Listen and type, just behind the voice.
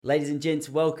Ladies and gents,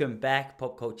 welcome back.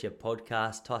 Pop Culture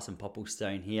Podcast. Tyson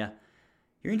Popplestone here.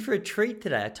 You're in for a treat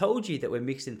today. I told you that we're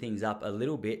mixing things up a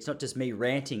little bit. It's not just me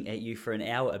ranting at you for an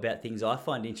hour about things I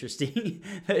find interesting.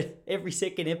 But every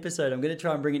second episode, I'm going to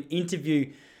try and bring an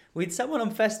interview with someone I'm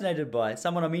fascinated by,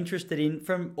 someone I'm interested in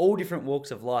from all different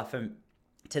walks of life. And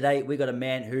today, we got a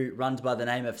man who runs by the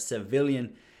name of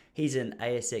Civilian. He's an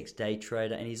ASX day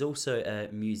trader and he's also a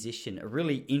musician, a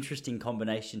really interesting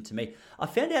combination to me. I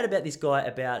found out about this guy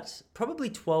about probably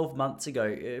 12 months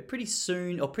ago, pretty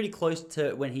soon or pretty close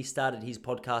to when he started his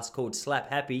podcast called Slap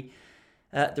Happy.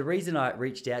 The reason I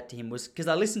reached out to him was because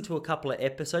I listened to a couple of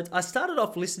episodes. I started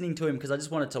off listening to him because I just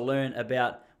wanted to learn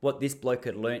about what this bloke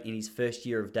had learnt in his first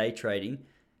year of day trading.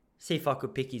 See if I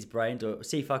could pick his brains or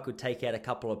see if I could take out a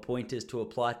couple of pointers to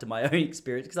apply to my own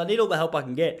experience because I need all the help I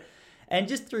can get. And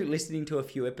just through listening to a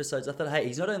few episodes, I thought, hey,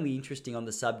 he's not only interesting on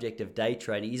the subject of day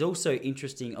trading, he's also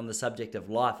interesting on the subject of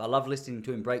life. I love listening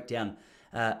to him break down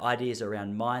ideas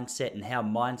around mindset and how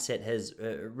mindset has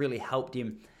really helped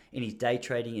him in his day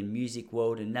trading and music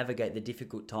world and navigate the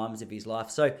difficult times of his life.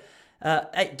 So,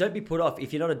 hey, don't be put off.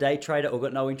 If you're not a day trader or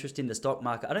got no interest in the stock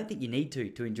market, I don't think you need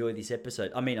to enjoy this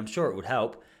episode. I mean, I'm sure it would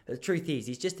help. But the truth is,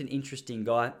 he's just an interesting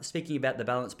guy, speaking about the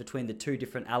balance between the two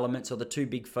different elements or the two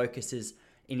big focuses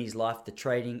in his life, the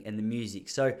trading and the music.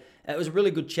 So it was a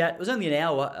really good chat. It was only an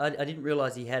hour. I didn't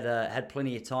realize he had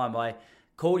plenty of time. I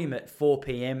called him at 4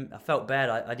 p.m. I felt bad.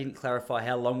 I didn't clarify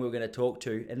how long we were going to talk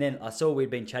to. And then I saw we'd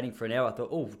been chatting for an hour. I thought,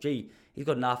 oh, gee, he's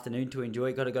got an afternoon to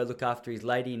enjoy. Got to go look after his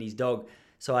lady and his dog.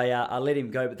 So I let him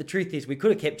go. But the truth is, we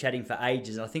could have kept chatting for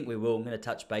ages. And I think we will. I'm going to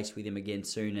touch base with him again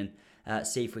soon and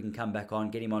see if we can come back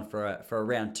on, get him on for a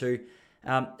round two.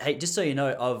 Hey, just so you know,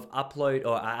 I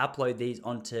upload these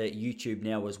onto YouTube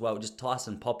now as well. Just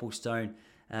Tyson Popplestone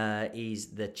is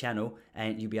the channel,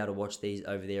 and you'll be able to watch these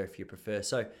over there if you prefer.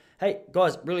 So, hey,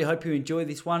 guys, really hope you enjoy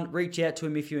this one. Reach out to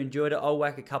him if you enjoyed it. I'll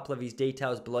whack a couple of his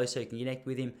details below so you can connect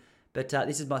with him. But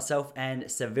this is myself and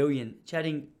Civilian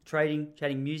chatting trading,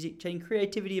 chatting music, chatting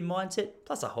creativity and mindset,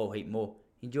 plus a whole heap more.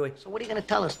 Enjoy. So what are you going to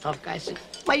tell us, tough guys?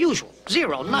 My usual.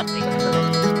 Zero, nothing.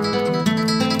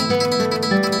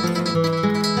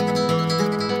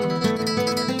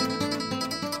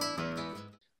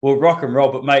 Well, rock and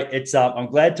roll, but mate, it's I'm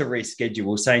glad to reschedule. We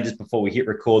were saying just before we hit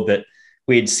record that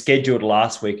we had scheduled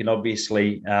last week, and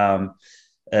obviously, for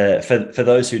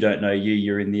those who don't know you,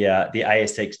 you're in the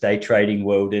ASX day trading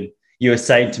world, and you were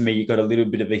saying to me you got a little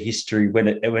bit of a history when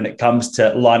it comes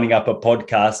to lining up a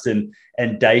podcast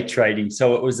and day trading.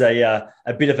 So it was a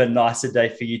bit of a nicer day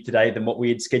for you today than what we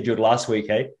had scheduled last week,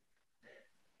 hey?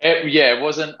 It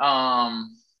wasn't. I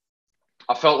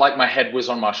felt like my head was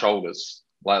on my shoulders.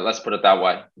 Like, let's put it that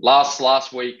way.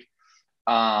 Last week,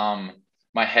 my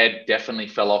head definitely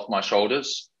fell off my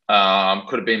shoulders.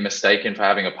 Could have been mistaken for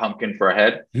having a pumpkin for a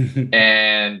head.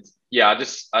 And yeah,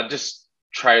 I just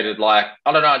traded like,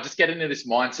 I don't know, I just get into this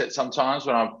mindset sometimes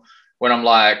when I'm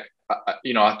like,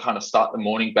 I kind of start the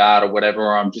morning bad or whatever,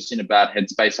 or I'm just in a bad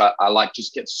headspace. I like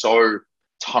just get so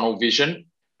tunnel vision,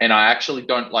 and I actually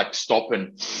don't like stop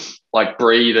and like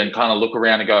breathe and kind of look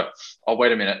around and go, oh,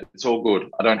 wait a minute, it's all good.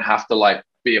 I don't have to like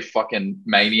be a fucking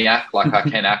maniac. Like I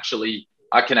can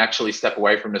actually step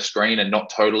away from the screen and not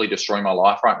totally destroy my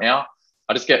life right now.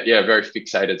 I just get, very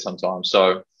fixated sometimes.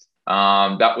 So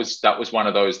that was one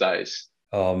of those days.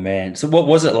 Oh man! So what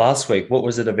was it last week? What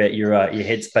was it about your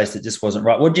headspace that just wasn't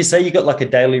right? What did you say? You got like a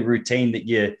daily routine that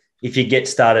if you get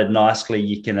started nicely,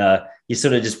 you can you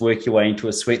sort of just work your way into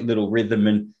a sweet little rhythm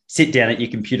and sit down at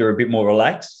your computer a bit more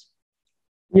relaxed.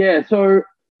 Yeah. So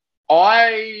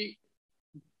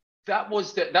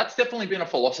that's definitely been a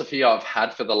philosophy I've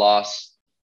had for the last,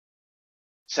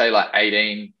 say, like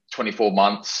 18, 24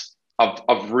 months.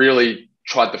 I've really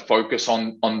tried to focus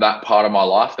on that part of my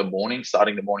life, the morning,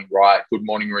 starting the morning right, good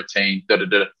morning routine,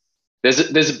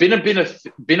 There's been a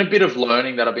bit of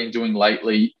learning that I've been doing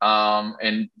lately,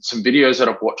 and some videos that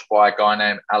I've watched by a guy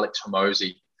named Alex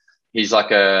Hormozi. He's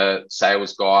like a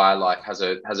sales guy, like has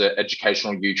an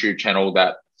educational YouTube channel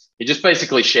that he just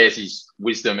basically shares his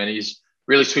wisdom, and he's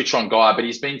really switched on guy. But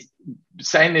he's been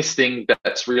saying this thing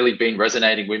that's really been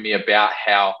resonating with me about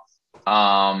how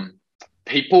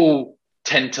people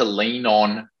tend to lean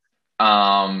on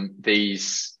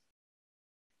these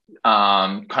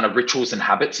kind of rituals and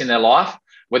habits in their life,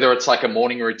 whether it's like a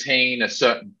morning routine, a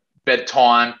certain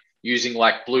bedtime, using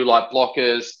like blue light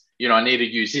blockers. I need to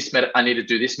use this. I need to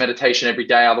do this meditation every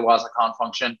day, otherwise I can't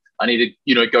function. I need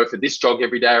to, go for this jog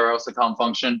every day, or else I can't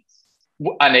function.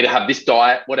 I need to have this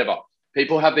diet, whatever.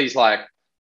 People have these like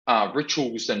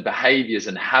rituals and behaviors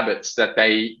and habits that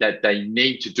they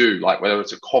need to do, like whether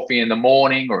it's a coffee in the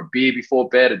morning or a beer before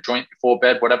bed, a joint before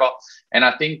bed, whatever. And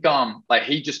I think like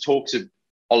he just talks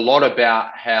a lot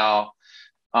about how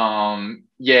even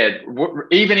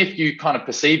if you kind of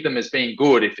perceive them as being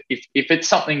good, if it's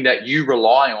something that you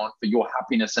rely on for your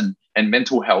happiness and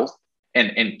mental health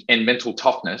and mental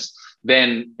toughness,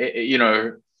 then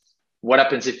what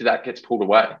happens if that gets pulled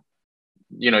away?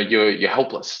 You're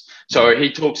helpless. So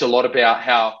he talks a lot about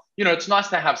how, it's nice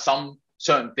to have some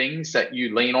certain things that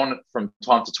you lean on from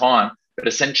time to time, but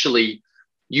essentially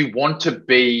you want to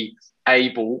be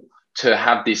able to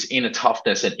have this inner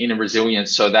toughness and inner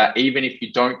resilience, so that even if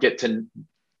you don't get to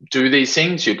do these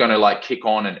things, you're going to like kick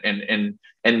on and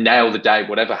nail the day,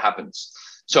 whatever happens.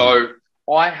 So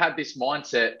I had this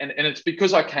mindset, and it's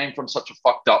because I came from such a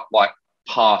fucked up like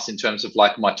past in terms of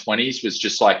like my 20s was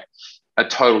just like a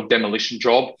total demolition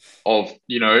job of,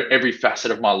 every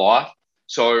facet of my life.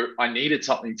 So I needed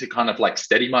something to kind of like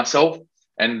steady myself.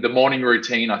 And the morning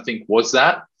routine, I think, was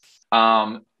that.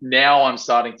 Now I'm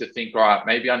starting to think, all right,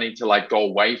 maybe I need to like go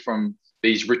away from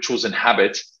these rituals and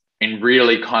habits and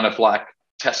really kind of like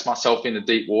test myself in the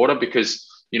deep water, because,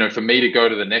 for me to go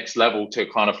to the next level, to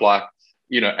kind of like,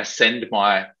 ascend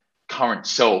my current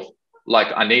self, like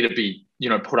I need to be,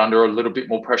 put under a little bit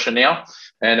more pressure now.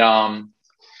 And,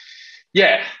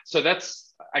 so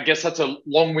I guess that's a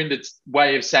long-winded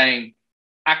way of saying,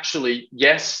 actually,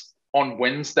 yes, on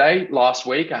Wednesday last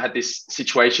week, I had this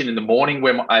situation in the morning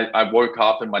where I woke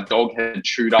up and my dog had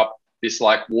chewed up this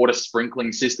like water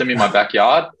sprinkling system in my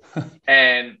backyard.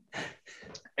 And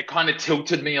it kind of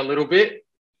tilted me a little bit.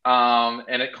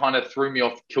 And it kind of threw me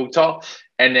off kilter.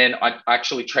 And then I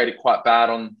actually traded quite bad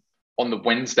on the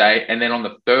Wednesday. And then on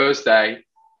the Thursday,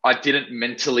 I didn't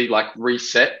mentally like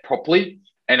reset properly.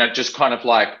 And I just kind of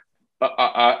like,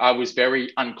 I was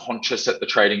very unconscious at the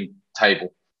trading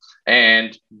table.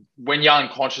 And when you're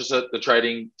unconscious at the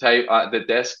trading table, the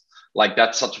desk, like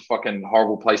that's such a fucking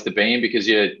horrible place to be in, because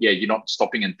you're not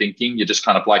stopping and thinking. You're just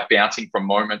kind of like bouncing from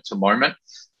moment to moment.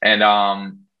 And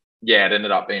it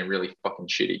ended up being really fucking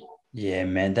shitty. Yeah,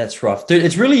 man, that's rough. Dude,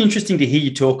 it's really interesting to hear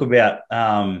you talk about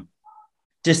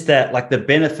just that, like the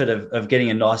benefit of getting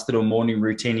a nice little morning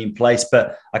routine in place.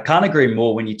 But I can't agree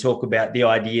more when you talk about the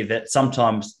idea that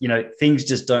sometimes, things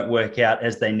just don't work out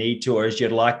as they need to or as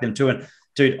you'd like them to. And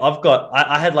dude,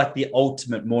 I had like the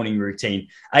ultimate morning routine.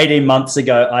 18 months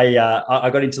ago, I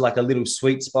got into like a little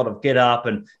sweet spot of get up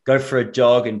and go for a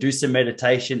jog and do some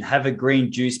meditation, have a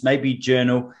green juice, maybe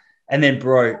journal. And then,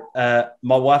 bro,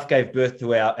 my wife gave birth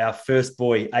to our first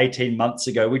boy 18 months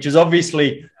ago, which is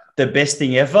obviously the best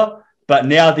thing ever. But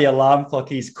now the alarm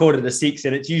clock is 5:45,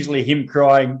 and it's usually him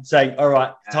crying, saying, all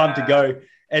right, time to go.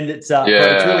 And it's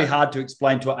really hard to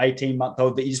explain to an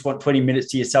 18-month-old that you just want 20 minutes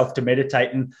to yourself to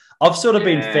meditate. And I've sort of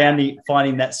been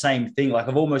finding that same thing. Like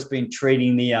I've almost been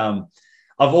treating the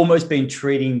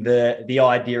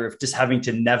idea of just having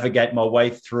to navigate my way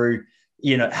through,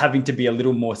 having to be a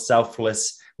little more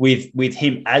selfless with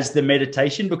him as the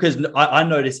meditation, because I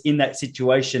notice in that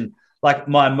situation, like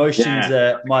my emotions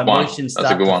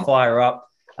start to fire up.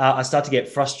 I start to get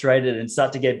frustrated and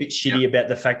start to get a bit shitty about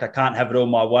the fact I can't have it all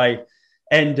my way.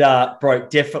 And bro,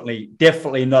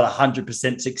 definitely not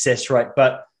 100% success rate,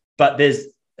 but there's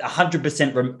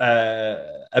 100%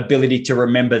 ability to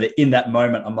remember that in that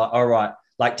moment, I'm like, all right,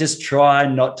 like just try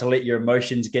not to let your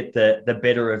emotions get the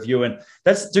better of you. And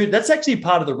that's actually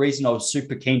part of the reason I was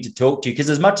super keen to talk to you, because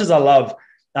as much as I love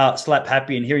Slap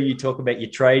Happy and hearing you talk about your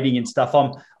trading and stuff,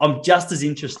 I'm just as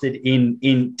interested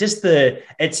in just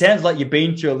it sounds like you've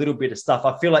been through a little bit of stuff.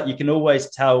 I feel like you can always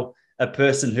tell a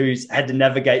person who's had to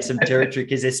navigate some territory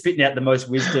because they're spitting out the most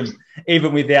wisdom,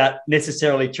 even without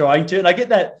necessarily trying to. And I get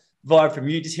that vibe from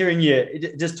you, just hearing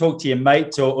you just talk to your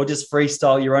mates or just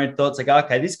freestyle your own thoughts. Like,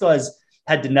 okay, this guy's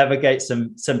had to navigate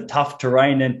some tough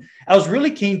terrain. And I was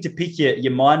really keen to pick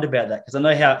your mind about that, because I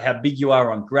know how big you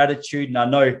are on gratitude. And I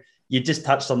know you just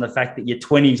touched on the fact that your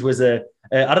 20s was I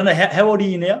don't know, how old are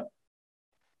you now?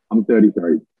 I'm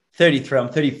 33. 33. I'm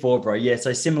 34, bro. Yeah,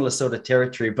 so similar sort of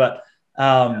territory. But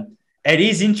it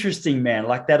is interesting, man,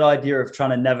 like that idea of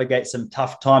trying to navigate some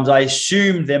tough times. I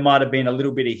assume there might have been a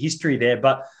little bit of history there,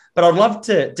 but I'd love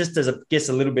to, just as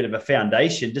a little bit of a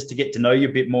foundation, just to get to know you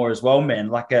a bit more as well, man,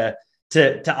 like to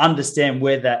understand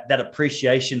where that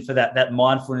appreciation for that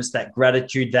mindfulness, that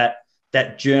gratitude, that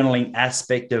journaling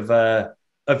aspect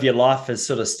of your life has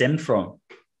sort of stemmed from.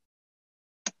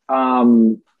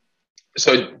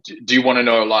 So do you want to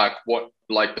know like what,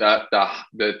 like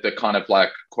the kind of like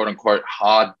quote unquote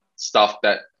hard stuff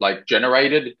that like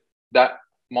generated that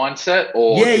mindset,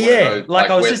 or yeah. Like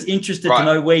I was just interested right. to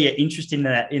know where your interest in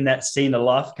that scene of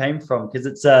life came from, because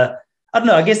it's I don't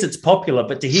know, I guess it's popular,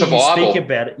 but to hear Survival. you speak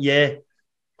about it, yeah.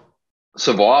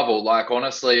 Survival. Like,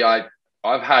 honestly, I've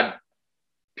had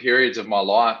periods of my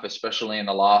life, especially in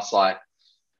the last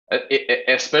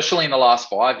especially in the last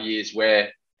 5 years,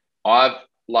 where I've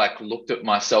like looked at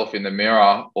myself in the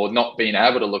mirror, or not been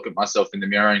able to look at myself in the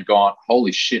mirror, and gone,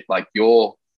 holy shit, like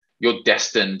you're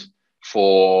destined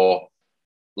for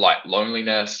like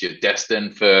loneliness. You're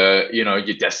destined for,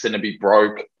 you're destined to be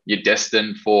broke. You're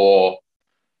destined for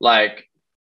like,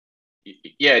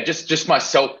 yeah, just my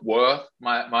self-worth.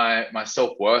 My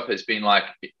self-worth has been like,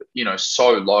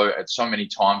 so low at so many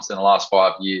times in the last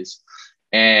 5 years.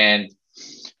 And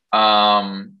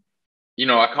I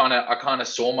kind of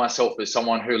saw myself as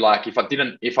someone who, like, if I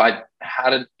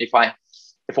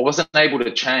wasn't able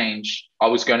to change, I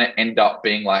was going to end up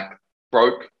being like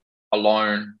broke,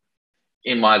 alone,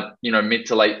 in my mid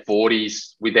to late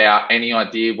 40s, without any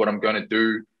idea what I'm going to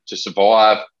do to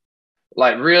survive.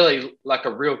 Like, really, like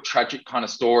a real tragic kind of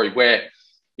story where,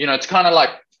 it's kind of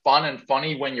like fun and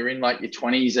funny when you're in like your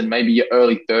 20s and maybe your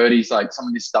early 30s. Like, some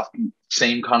of this stuff can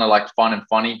seem kind of like fun and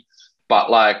funny,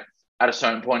 but like at a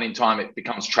certain point in time, it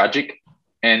becomes tragic.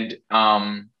 And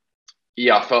I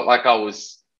felt like I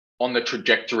was on the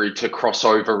trajectory to cross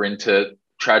over into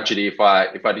tragedy if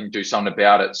I didn't do something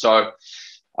about it. So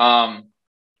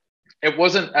it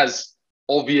wasn't as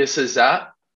obvious as that.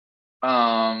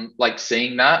 Like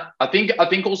seeing that, I think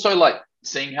also like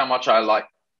seeing how much I like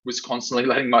was constantly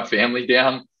letting my family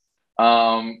down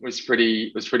was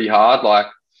pretty hard. Like,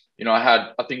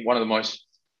 I think one of the most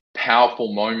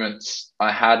powerful moments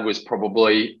I had was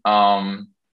probably about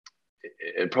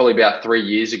 3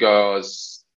 years ago. I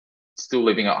was still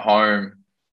living at home,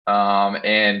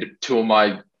 and so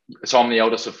I'm the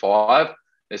eldest of 5.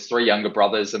 There's 3 younger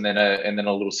brothers and then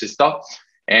a little sister,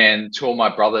 and 2 of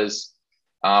my brothers,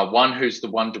 one who's the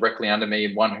one directly under me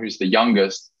and one who's the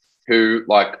youngest, who,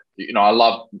 like, I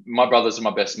love. My brothers are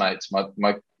my best mates.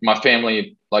 My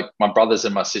family, like my brothers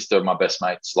and my sister, are my best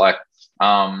mates. Like,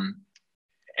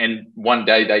 and one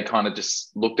day they kind of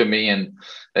just looked at me and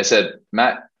they said,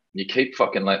 "Matt, you keep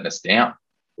fucking letting us down.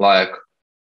 Like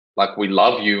we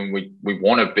love you and we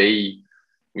want to be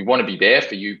there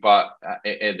for you, but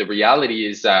the reality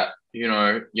is that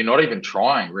you're not even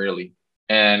trying really,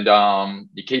 and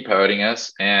you keep hurting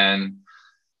us." And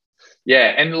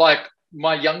yeah, and like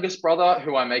my youngest brother,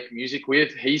 who I make music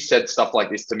with, he said stuff like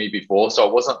this to me before, so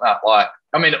it wasn't that, like,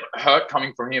 I mean, it hurt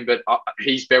coming from him, but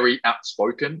he's very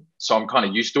outspoken, so I'm kind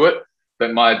of used to it.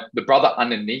 But the brother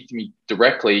underneath me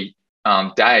directly,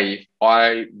 Dave,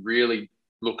 I really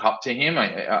look up to him.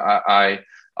 I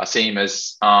see him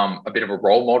as a bit of a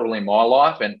role model in my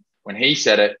life. And when he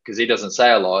said it, because he doesn't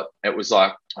say a lot, it was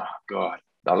like, oh God,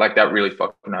 like that really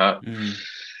fucking hurt.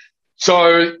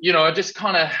 So,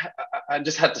 I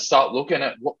just had to start looking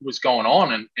at what was going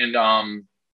on. And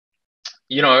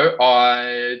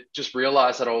I just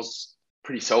realized that I was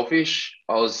pretty selfish.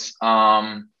 I was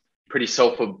pretty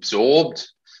self-absorbed.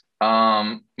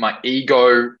 My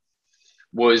ego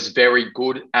was very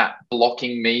good at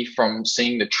blocking me from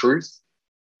seeing the truth.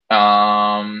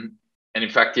 And in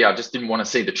fact, I just didn't want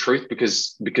to see the truth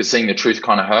because seeing the truth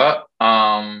kind of hurt.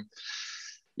 I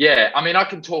mean, I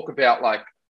can talk about, like,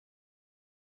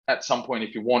 at some point,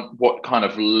 if you want, what kind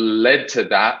of led to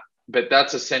that, but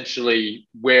that's essentially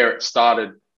where it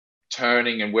started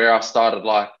turning, and where I started,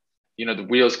 like, the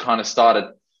wheels kind of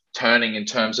started turning in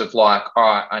terms of like, all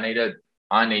right,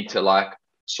 I need to like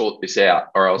sort this out,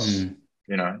 or else,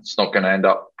 it's not going to end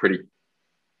up pretty.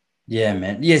 Yeah,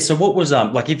 man. Yeah. So what was,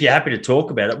 like, if you're happy to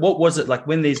talk about it, what was it like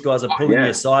when these guys are pulling you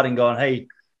aside and going, hey,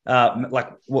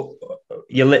 like, what,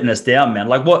 you're letting us down, man?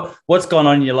 Like, what's gone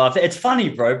on in your life? It's funny,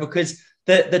 bro, because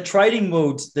the trading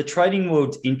world's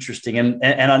interesting, and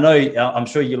I know, I'm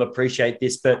sure you'll appreciate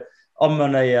this, but I'm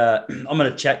on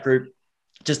a chat group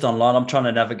just online. I'm trying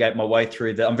to navigate my way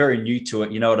through that. I'm very new to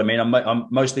it. You know what I mean? I'm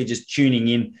mostly just tuning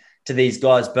in to these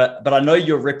guys, but I know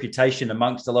your reputation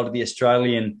amongst a lot of the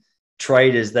Australian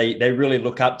traders. They really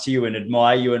look up to you and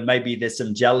admire you, and maybe there's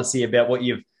some jealousy about what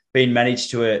you've been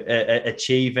managed to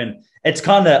achieve. And it's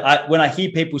kind of, when I hear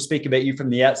people speak about you from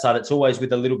the outside, it's always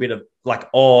with a little bit of like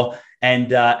awe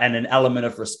and an element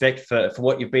of respect for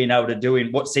what you've been able to do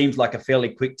in what seems like a fairly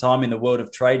quick time in the world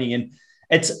of trading.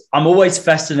 And I'm always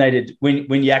fascinated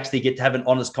when you actually get to have an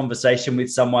honest conversation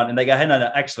with someone and they go, hey, no,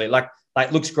 actually, like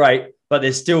looks great, but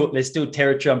there's still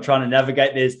territory I'm trying to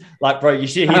navigate. There's like, bro, you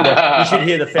should hear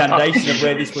the foundation of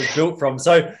where this was built from.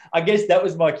 So I guess that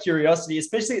was my curiosity,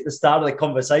 especially at the start of the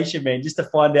conversation, man, just to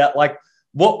find out, like,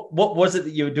 What was it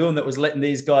that you were doing that was letting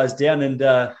these guys down? And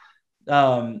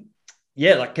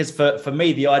because for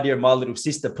me, the idea of my little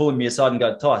sister pulling me aside and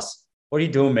go, Tice, what are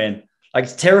you doing, man? Like,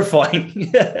 it's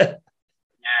terrifying. Yeah.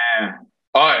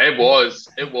 Oh,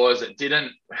 it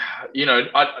didn't,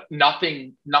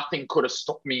 nothing could have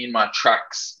stopped me in my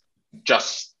tracks,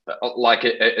 just like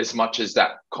as much as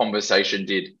that conversation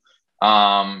did.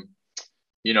 And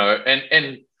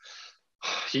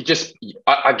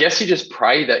I guess you just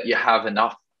pray that you have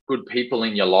enough good people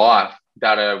in your life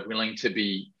that are willing to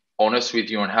be honest with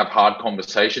you and have hard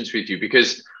conversations with you,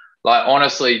 because like,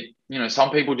 honestly,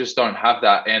 some people just don't have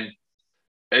that. And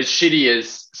as shitty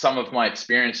as some of my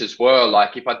experiences were,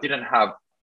 like, if I didn't have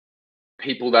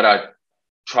people that I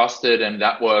trusted and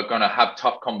that were going to have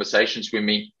tough conversations with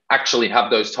me, actually have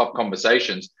those tough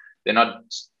conversations, then I'd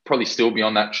probably still be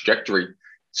on that trajectory.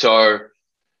 So,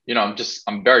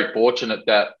 I'm very fortunate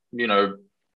that,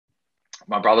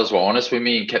 my brothers were honest with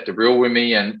me and kept it real with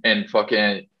me and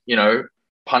fucking,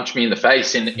 punched me in the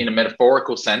face in a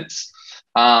metaphorical sense,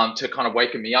 to kind of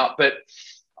waken me up. But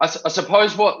I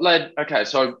suppose what led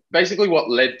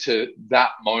to that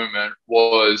moment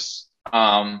was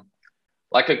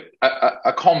like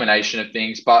a culmination of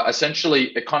things, but essentially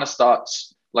it kind of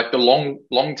starts, like, the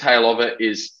long tail of it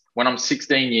is when I'm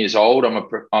 16 years old.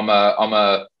 I'm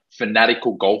a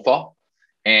fanatical golfer,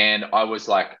 and I was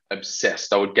like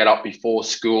obsessed. I would get up before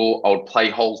school. I would play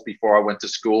holes before I went to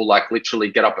school, like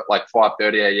literally get up at like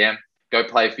 5:30 a.m., go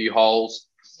play a few holes,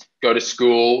 go to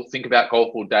school, think about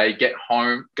golf all day, get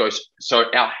home, so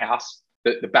our house,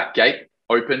 the back gate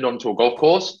opened onto a golf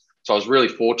course. So I was really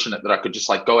fortunate that I could just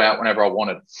like go out whenever I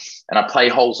wanted, and I play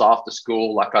holes after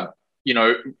school. Like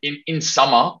in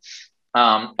summer,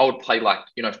 I would play like,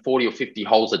 40 or 50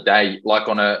 holes a day, like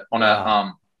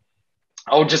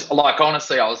I would just, like,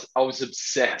 honestly, I was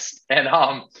obsessed, and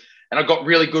I got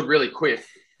really good really quick.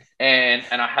 And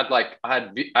I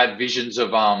had visions of,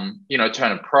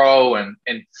 turning pro and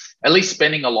at least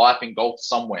spending a life in golf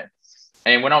somewhere.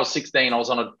 And when I was 16, I was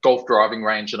on a golf driving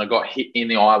range and I got hit in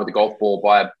the eye with a golf ball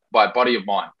by a buddy of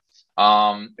mine.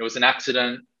 It was an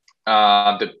accident.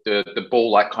 The ball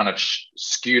like kind of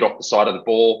skewed off the side of the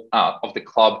ball, of the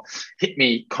club, hit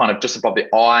me kind of just above the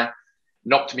eye,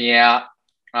 knocked me out.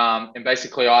 And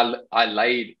basically I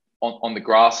laid on the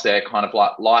grass there, kind of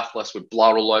like lifeless, with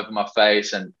blood all over my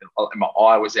face, and my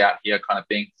eye was out here, kind of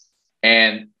thing.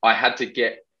 And I had to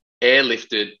get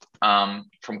airlifted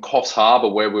from Coffs Harbour,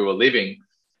 where we were living,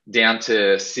 down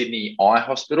to Sydney Eye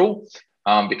Hospital,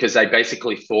 because they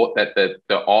basically thought that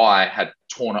the eye had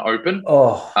torn open.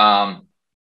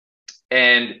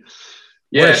 And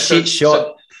yeah, what a shit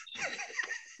shot.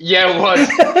 Yeah, it was.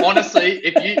 Honestly,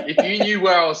 if you knew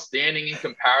where I was standing in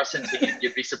comparison to him,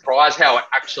 you'd be surprised how I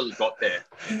actually got there.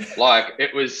 Like,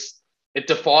 it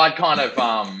defied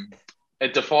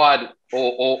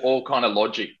all kind of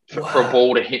logic for a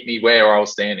ball to hit me where I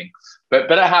was standing.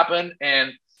 But it happened,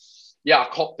 and yeah, I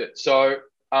copped it. So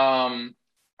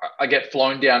I get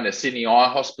flown down to Sydney Eye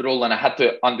Hospital, and I had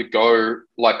to undergo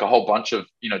like a whole bunch of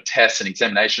tests and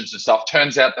examinations and stuff.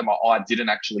 Turns out that my eye didn't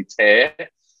actually tear.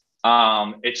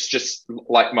 It's just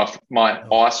like my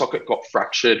eye socket got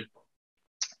fractured,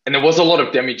 and there was a lot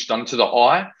of damage done to the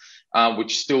eye,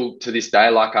 which still to this day,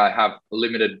 like, I have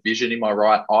limited vision in my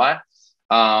right eye.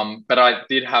 But I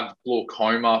did have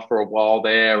glaucoma for a while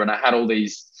there, and I had all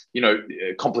these,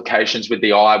 complications with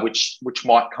the eye, which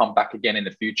might come back again in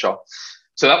the future.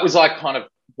 So that was like kind of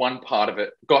one part of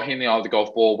it. Got hit in the eye with the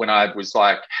golf ball when I was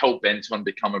like hell bent on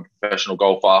becoming a professional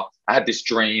golfer. I had this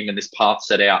dream and this path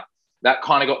set out. That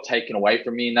kind of got taken away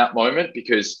from me in that moment,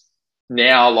 because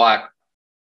now, like,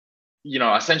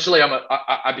 essentially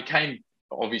I became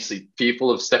obviously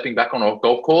fearful of stepping back on a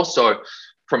golf course. So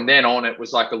from then on, it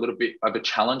was like a little bit of a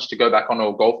challenge to go back on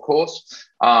a golf course.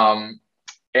 And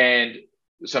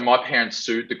so my parents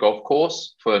sued the golf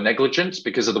course for negligence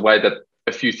because of the way that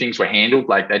a few things were handled.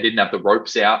 Like, they didn't have the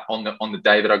ropes out on the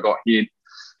day that I got hit,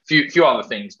 few other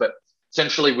things. But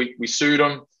essentially we sued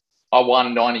them. I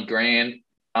won 90 grand.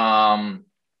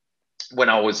 When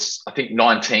I was, I think,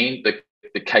 19,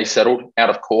 the case settled out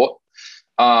of court.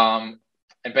 And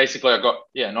basically I got,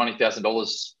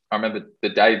 $90,000. I remember the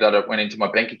day that it went into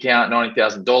my bank account,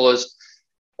 $90,000.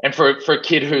 And for a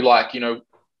kid who, like,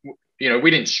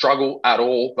 we didn't struggle at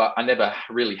all, but I never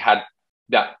really had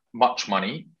that much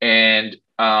money. And,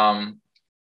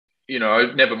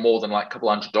 never more than like a couple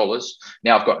 $100.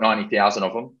 Now I've got 90,000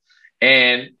 of them.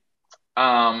 And,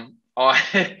 I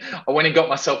went and got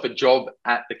myself a job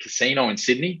at the casino in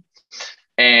Sydney,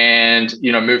 and,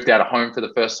 you know, moved out of home for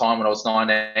the first time when I was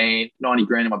 19, 90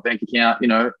 grand in my bank account, you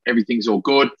know, everything's all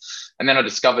good. And then I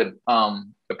discovered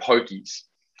the pokies,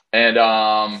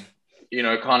 and, you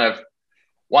know, kind of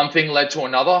one thing led to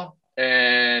another.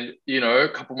 And, you know, a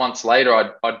couple months later,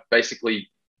 I'd basically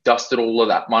dusted all of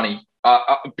that money.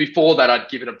 Before that, I'd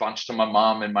given a bunch to my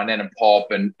mum and my nan and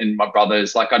pop and my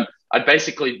brothers. Like I'd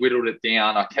basically whittled it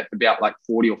down. I kept about like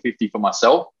 40 or 50 for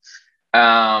myself.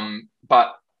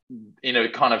 But, you know,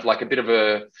 kind of like a bit of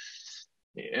a,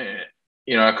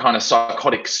 you know, kind of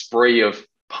psychotic spree of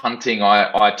punting.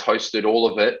 I toasted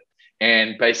all of it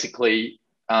and basically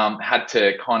had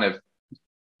to kind of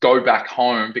go back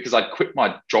home because I'd quit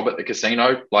my job at the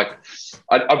casino. Like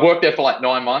I worked there for like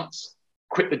 9 months,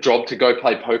 quit the job to go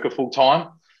play poker full time,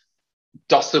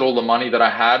 dusted all the money that I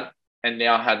had, and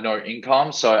now had no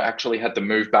income. So I actually had to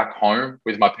move back home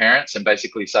with my parents and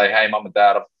basically say, hey, mum and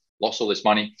dad, I've lost all this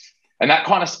money. And that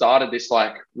kind of started this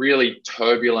like really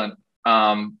turbulent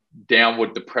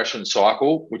downward depression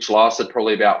cycle, which lasted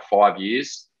probably about 5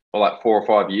 years, or like 4 or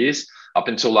 5 years, up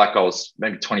until like I was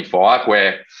maybe 25,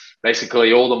 where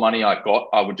basically all the money I got,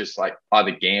 I would just like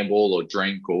either gamble or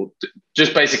drink or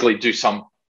just basically do some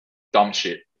dumb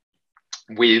shit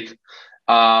with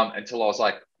until I was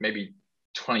like maybe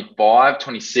 25,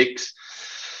 26.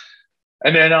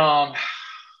 And then,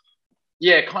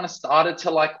 yeah, kind of started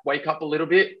to like wake up a little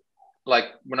bit. Like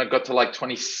when I got to like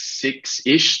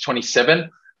 26-ish, 27,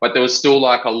 but there was still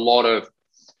like I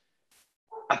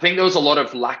think there was a lot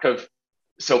of lack of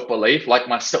self-belief. Like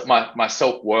my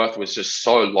self-worth was just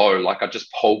so low. Like I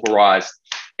just pulverized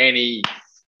any,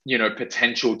 you know,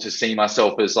 potential to see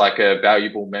myself as like a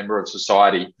valuable member of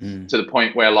society to the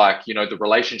point where like, you know, the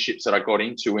relationships that I got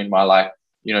into in my like,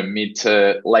 you know, mid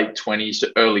to late 20s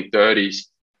to early 30s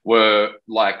were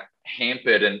like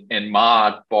hampered and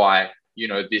marred by, you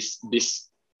know, this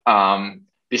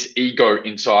ego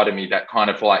inside of me that kind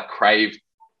of like craved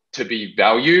to be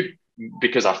valued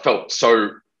because I felt so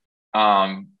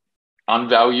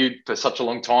unvalued for such a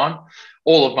long time.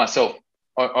 All of myself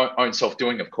own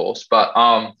self-doing, of course, but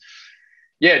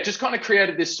yeah, it just kind of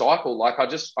created this cycle. Like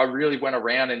I really went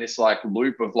around in this like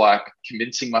loop of like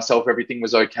convincing myself everything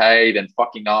was okay, then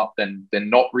fucking up, then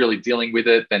not really dealing with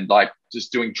it, then like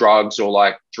just doing drugs or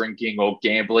like drinking or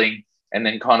gambling, and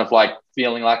then kind of like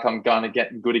feeling like I'm going to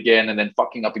get good again, and then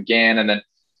fucking up again, and then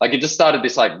like it just started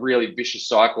this like really vicious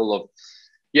cycle of,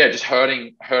 yeah, just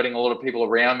hurting a lot of people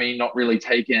around me, not really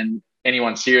taking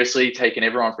anyone seriously, taking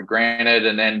everyone for granted,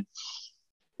 and then,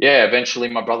 yeah, eventually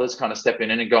my brother's kind of stepping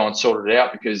in and go and sort it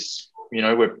out because, you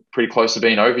know, we're pretty close to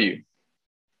being over you.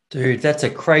 Dude, that's a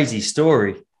crazy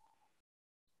story.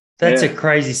 That's a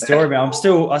crazy story, man.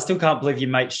 I still can't believe your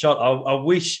mate shot. I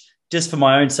wish, just for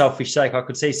my own selfish sake, I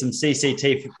could see some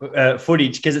CCTV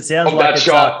footage because it sounds like it's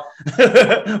shot.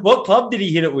 What club did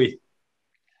he hit it with?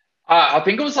 I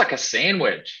think it was like a sand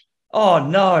wedge. Oh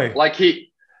no! Like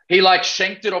he like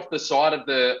shanked it off the side of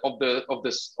the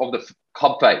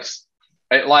club face.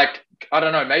 It, like, I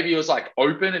don't know, maybe it was like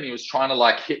open and he was trying to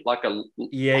like hit like a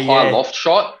high loft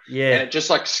shot. Yeah. And it just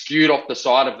like skewed off the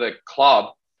side of the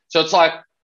club. So it's like,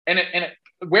 and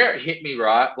where it hit me,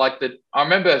 right? Like I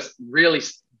remember really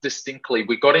distinctly,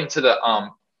 we got into the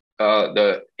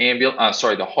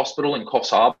hospital in Coffs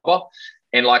Harbour,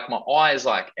 and like my eyes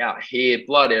like out here,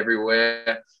 blood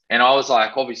everywhere. And I was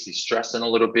like obviously stressing a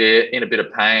little bit, in a bit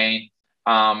of pain.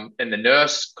 And the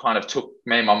nurse kind of took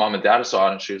me and my mum and dad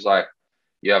aside and she was like,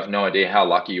 you have no idea how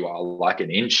lucky you are. Like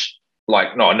an inch,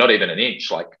 like, no, not even an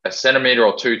inch, like a centimeter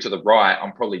or two to the right,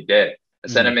 I'm probably dead. A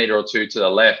centimeter or two to the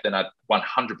left, and I'd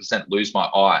 100% lose my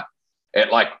eye.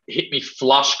 It like hit me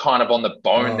flush kind of on the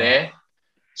bone there.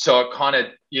 So it kind of,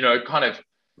 you know,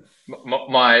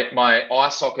 my eye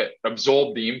socket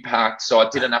absorbed the impact. So I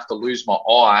didn't have to lose my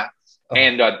eye.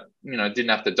 And I, you know, didn't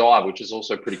have to die, which is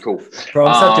also pretty cool. Bro,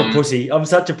 I'm such a pussy. I'm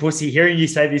such a pussy. Hearing you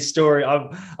say this story,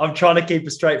 I'm trying to keep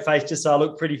a straight face just so I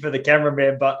look pretty for the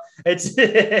cameraman, but it's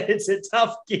a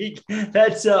tough gig.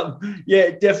 That's yeah,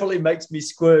 it definitely makes me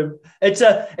squirm. It's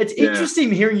interesting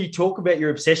hearing you talk about your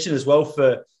obsession as well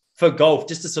for golf,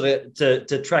 just to sort of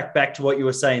to track back to what you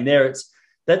were saying there.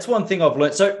 That's one thing I've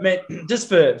learned. So, man, just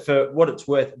for what it's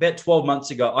worth, about 12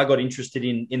 months ago, I got interested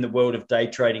in the world of day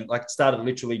trading. Like, it started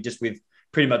literally just with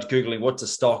pretty much Googling what's a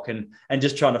stock and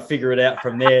just trying to figure it out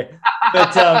from there.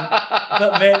 But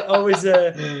man, I was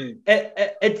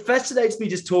it fascinates me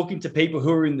just talking to people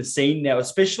who are in the scene now,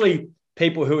 especially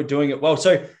people who are doing it well.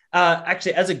 So,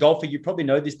 actually, as a golfer, you probably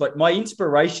know this, but my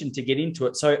inspiration to get into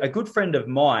it. So, a good friend of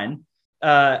mine,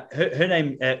 her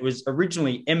name was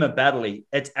originally Emma Baddeley.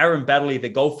 It's Aaron Baddeley, the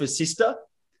golfer's sister.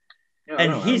 Yeah, I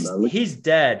And know, man. his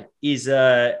dad is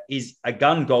a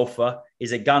gun golfer,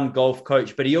 is a gun golf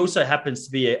coach, but he also happens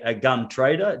to be a gun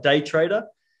trader, day trader.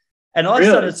 And I Really?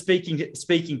 started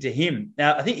speaking to him.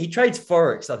 Now I think he trades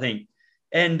forex, I think,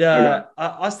 and Okay.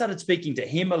 I started speaking to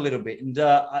him a little bit, and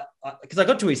because I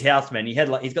got to his house, man,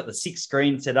 he's got the 6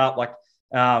 screen set up, like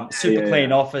super Yeah, clean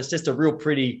yeah, office, just a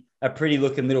pretty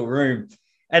looking little room.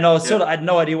 And I was yeah. I had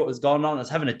no idea what was going on. I was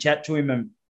having a chat to him, and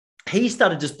he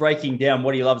started just breaking down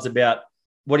what he loves about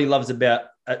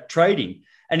trading.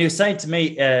 And he was saying to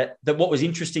me that what was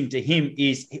interesting to him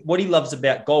is what he loves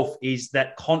about golf is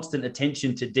that constant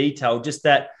attention to detail, just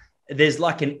that there's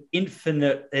like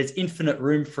there's infinite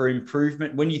room for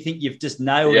improvement. When you think you've just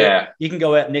nailed it, Yeah. you can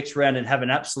go out next round and have an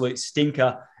absolute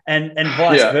stinker. And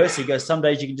vice Yeah. versa. He goes, some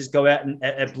days you can just go out and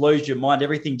it blows your mind.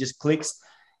 Everything just clicks.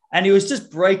 And he was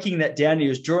just breaking that down. He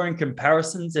was drawing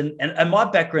comparisons. And my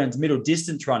background's middle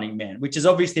distance running, man, which is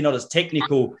obviously not as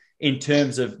technical in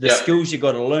terms of the Yeah. skills you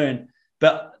got to learn,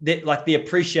 but like the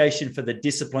appreciation for the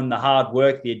discipline, the hard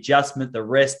work, the adjustment, the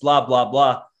rest, blah, blah,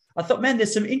 blah. I thought, man,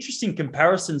 there's some interesting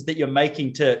comparisons that you're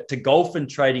making to golf and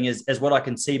trading as what I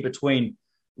can see between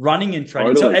running and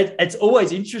trading. Totally. So it's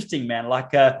always interesting, man.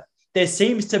 Like there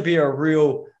seems to be a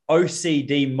real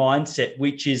OCD mindset,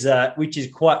 which is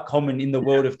quite common in the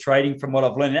world of trading from what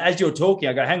I've learned. And as you're talking,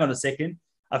 I go, hang on a second.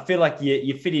 I feel like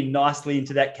you fit in nicely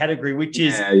into that category, which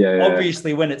is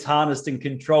obviously when it's harnessed and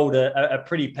controlled a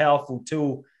pretty powerful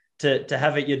tool to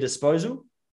have at your disposal.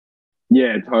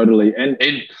 Yeah, totally. And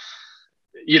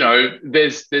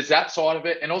there's that side of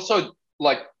it. And also,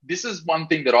 like, this is one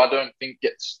thing that I don't think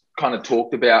gets kind of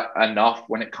talked about enough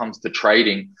when it comes to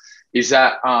trading is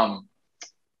that,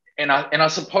 and I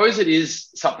suppose it is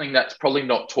something that's probably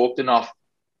not talked enough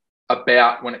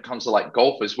about when it comes to like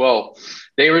golf as well.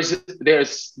 There's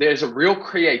a real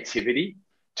creativity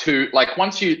to, like,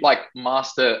 once you like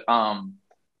master,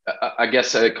 I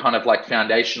guess a kind of like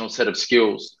foundational set of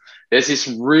skills, there's this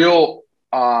real,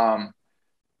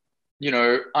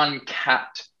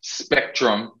 uncapped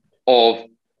spectrum of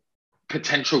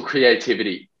potential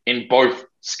creativity in both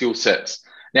skill sets.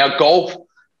 Now, golf,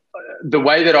 the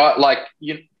way that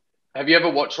have you ever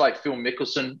watched like Phil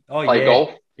Mickelson play golf?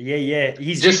 Yeah.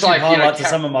 His Just YouTube like, highlights are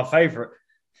some of my favorite.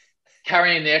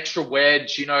 Carrying the extra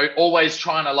wedge, always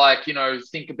trying to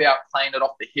think about playing it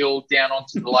off the hill down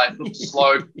onto the little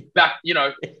slope back.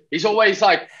 He's always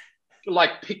like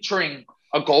picturing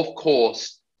a golf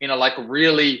course in a like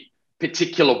really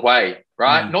particular way,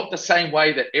 right? Not the same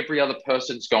way that every other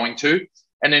person's going to.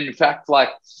 And in fact,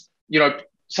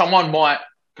 someone might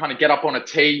kind of get up on a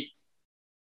tee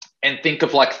and think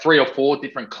of like 3 or 4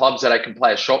 different clubs that I can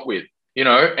play a shot with,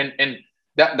 and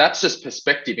that's just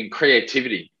perspective and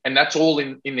creativity. And that's all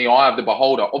in the eye of the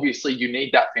beholder. Obviously, you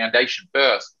need that foundation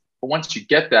first. But once you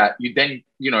get that, you then,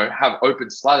 have open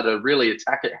slather to really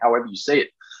attack it however you see it.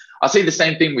 I see the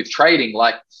same thing with trading.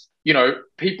 Like,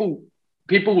 people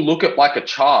look at like a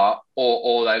chart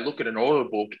or they look at an order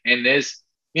book and there's,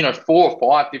 4 or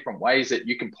 5 different ways that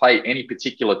you can play any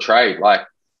particular trade. Like,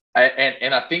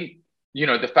 and I think,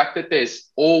 the fact that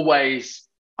there's always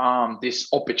this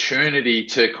opportunity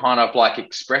to kind of like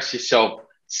express yourself,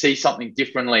 see something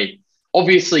differently.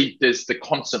 Obviously, there's the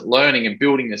constant learning and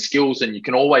building the skills, and you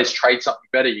can always trade something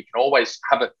better. You can always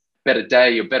have a better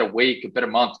day, a better week, a better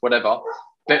month, whatever.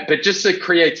 But just the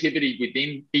creativity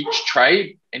within each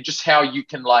trade and just how you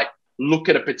can like look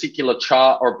at a particular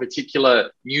chart or a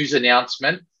particular news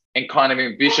announcement and kind of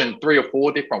envision 3 or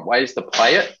 4 different ways to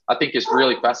play it, I think is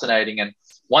really fascinating. And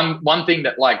one thing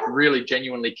that like really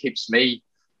genuinely keeps me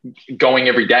going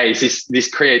every day is this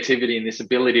creativity and this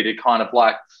ability to kind of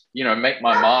like, make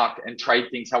my mark and trade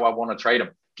things how I want to trade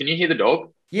them. Can you hear the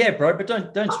dog? Yeah, bro, but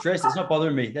don't stress. It's not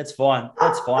bothering me. That's fine.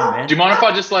 That's fine, man. Do you mind if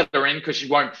I just let her in because she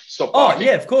won't stop barking? Oh,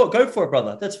 yeah, of course. Go for it,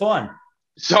 brother. That's fine.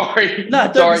 Sorry.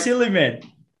 No, don't be silly, man.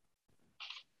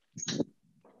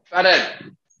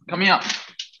 Fathead, come here.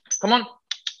 Come on.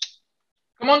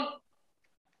 Come on.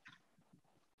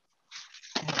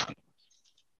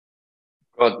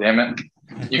 God damn it.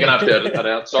 You're gonna have to edit that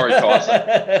out. Sorry,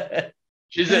 Tyson.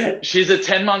 She's a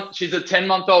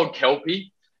 10-month-old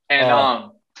Kelpie,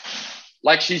 and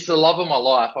she's the love of my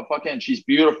life. She's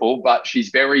beautiful, but she's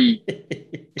very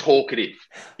talkative.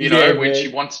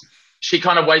 She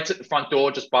kind of waits at the front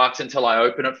door, just barks until I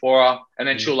open it for her, and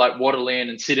then she'll like waddle in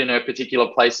and sit in her particular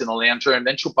place in the lounge room.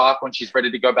 Then she'll bark when she's ready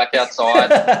to go back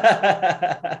outside.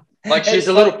 Like she's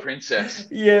a little princess.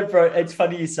 Yeah, bro. It's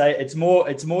funny you say it. It's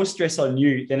more stress on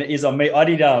you than it is on me. I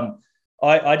did a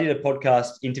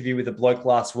podcast interview with a bloke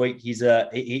last week.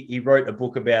 He wrote a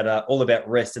book about all about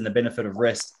rest and the benefit of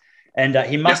rest. And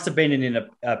he must have been in an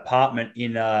apartment he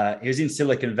was in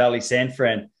Silicon Valley, San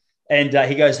Fran. And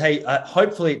he goes, hey,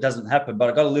 hopefully it doesn't happen, but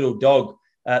I got a little dog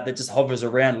that just hovers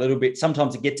around a little bit.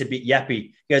 Sometimes it gets a bit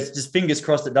yappy. He goes, just fingers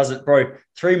crossed it doesn't, bro.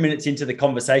 3 minutes into the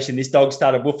conversation, this dog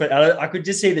started woofing. I could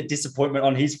just see the disappointment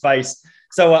on his face.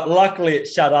 So luckily it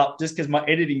shut up just because my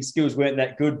editing skills weren't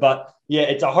that good. But yeah,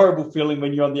 it's a horrible feeling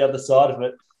when you're on the other side of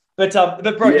it. But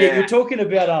bro, yeah, you're talking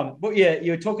about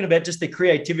you're talking about just the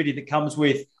creativity that comes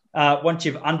with once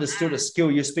you've understood a skill.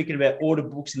 You're speaking about order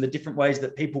books and the different ways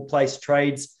that people place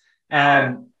trades.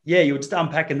 You were just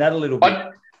unpacking that a little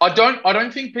bit. I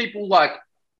don't think people like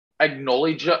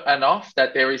acknowledge it enough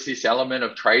that there is this element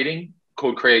of trading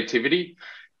called creativity.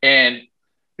 And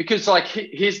because like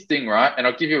here's the thing, right? And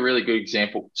I'll give you a really good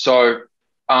example. So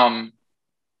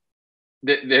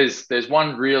there's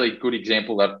one really good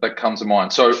example that comes to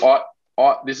mind. So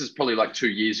I this is probably like 2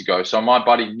 years ago. So my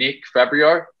buddy Nick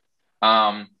Fabrio,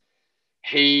 I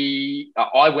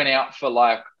went out for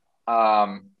like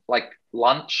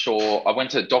lunch, or I went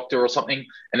to the doctor or something,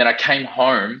 and then I came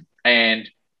home, and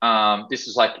this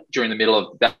is like during the middle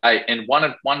of the day, and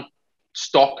one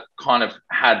stock kind of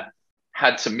had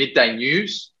some midday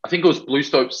news. I think it was Blue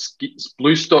Scope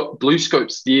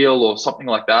Steel or something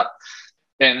like that.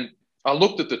 And I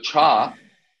looked at the chart,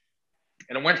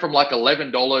 and it went from like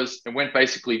 $11 and went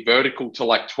basically vertical to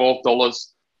like $12,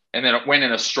 and then it went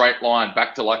in a straight line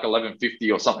back to like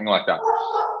 $11.50 or something like that.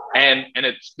 And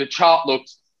the chart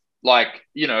looked like,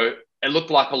 it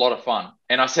looked like a lot of fun.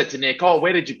 And I said to Nick, "Oh,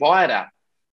 where did you buy it at?"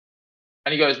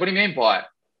 And he goes, "What do you mean buy it?"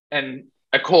 And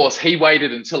of course, he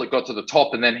waited until it got to the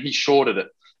top, and then he shorted it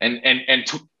and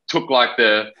took like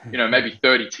the, maybe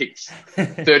 30 ticks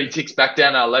back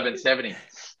down to 11.70.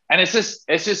 And it's just,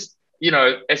 it's just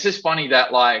funny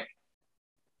that like,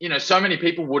 so many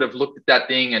people would have looked at that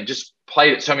thing and just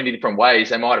played it so many different ways.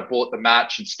 They might have bought the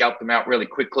match and scalped them out really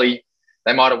quickly.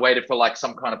 They might have waited for like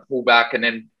some kind of pullback and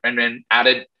then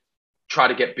try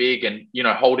to get big and,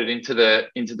 hold it into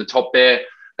the top there.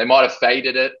 They might have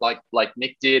faded it like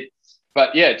Nick did.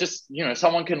 But yeah, just,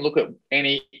 someone can look at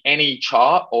any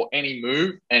chart or any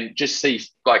move and just see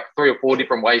like 3 or 4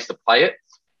 different ways to play it.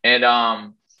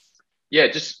 And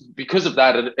just because of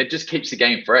that, it just keeps the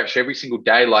game fresh every single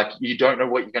day. Like, you don't know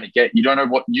what you're going to get. You don't know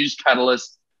what news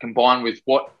catalyst combined with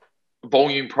what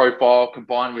volume profile,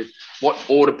 combined with what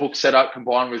order book setup,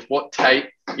 combined with what tape,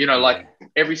 like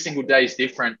every single day is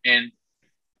different. And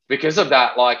because of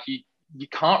that, like you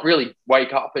can't really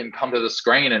wake up and come to the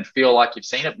screen and feel like you've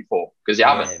seen it before, because you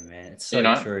haven't. Yeah, man, it's so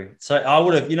true. So I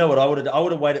would have, I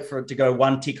would have waited for it to go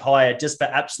one tick higher just for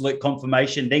absolute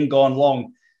confirmation, then gone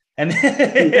long. And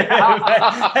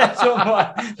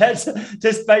that's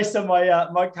just based on my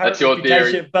current that's your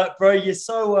theory. But bro, you're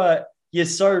so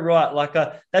right. Like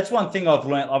that's one thing I've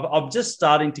learned. I'm just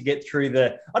starting to get through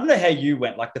I don't know how you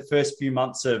went, like the first few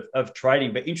months of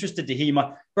trading, but interested to hear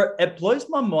bro, it blows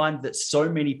my mind that so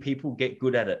many people get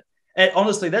good at it. And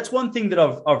honestly, that's one thing that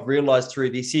I've realized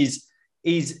through this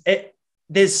is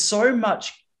there's so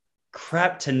much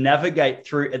crap to navigate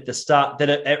through at the start that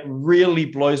it really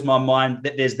blows my mind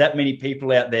that there's that many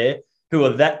people out there who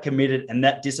are that committed and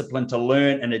that disciplined to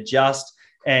learn and adjust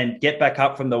and get back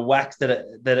up from the whacks that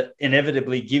it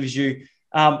inevitably gives you.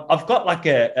 I've got like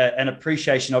an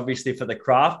appreciation, obviously, for the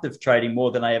craft of trading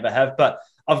more than I ever have, but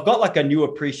I've got like a new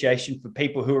appreciation for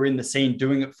people who are in the scene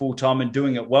doing it full time and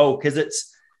doing it well, because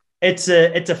it's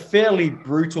a fairly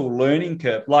brutal learning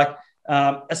curve. Like,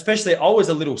 especially I was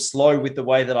a little slow with the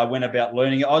way that I went about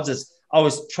learning it. I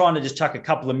was trying to just chuck a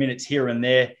couple of minutes here and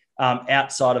there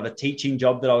outside of a teaching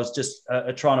job that I was just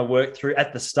trying to work through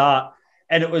at the start.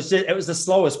 And it was the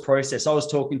slowest process. I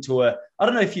was talking to I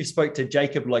don't know if you've spoke to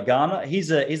Jacob Lagana. He's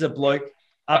a bloke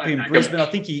up in Brisbane. I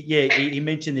think he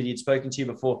mentioned that he'd spoken to you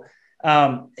before.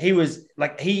 He was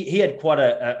like, he had quite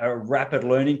a rapid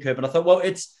learning curve. And I thought, well,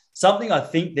 it's something I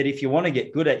think that if you want to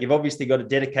get good at, you've obviously got to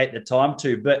dedicate the time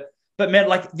to. But man,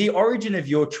 like the origin of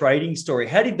your trading story,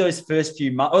 how did those first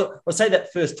few months, or say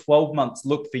that first 12 months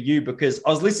look for you? Because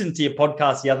I was listening to your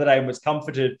podcast the other day and was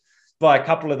comforted by a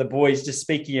couple of the boys just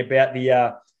speaking about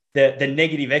the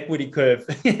negative equity curve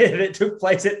that took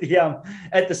place at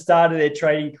the start of their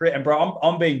trading career. And bro,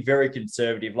 I'm being very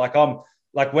conservative. Like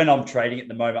when I'm trading at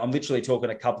the moment, I'm literally talking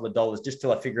a couple of dollars just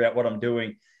till I figure out what I'm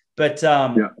doing. But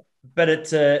but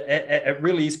it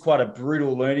really is quite a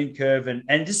brutal learning curve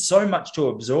and just so much to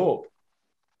absorb.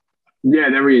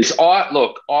 Yeah, there is.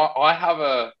 I have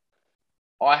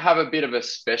a bit of a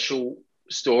special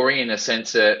story in the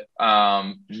sense that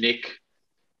Nick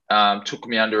took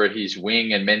me under his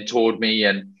wing and mentored me,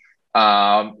 and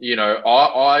I've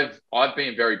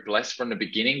been very blessed from the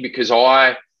beginning, because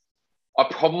I I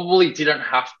probably didn't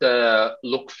have to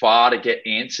look far to get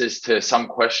answers to some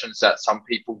questions that some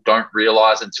people don't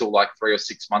realize until like 3 or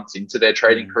 6 months into their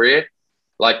trading career.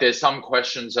 Like there's some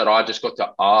questions that I just got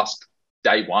to ask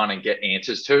day one and get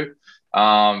answers to,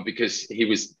 because he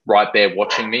was right there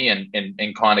watching me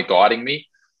and kind of guiding me.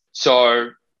 So,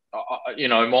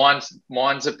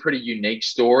 mine's a pretty unique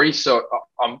story. So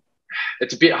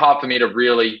it's a bit hard for me to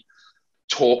really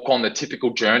talk on the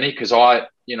typical journey because I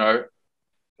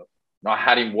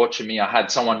had him watching me. I had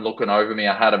someone looking over me.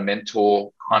 I had a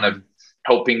mentor kind of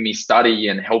helping me study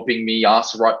and helping me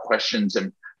ask the right questions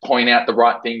and point out the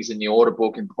right things in the order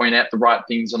book and point out the right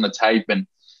things on the tape. And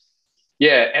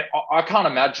yeah, and I can't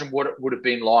imagine what it would have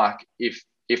been like if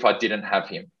I didn't have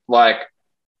him. Like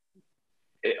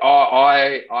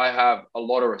I have a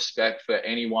lot of respect for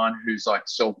anyone who's like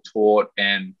self-taught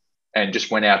and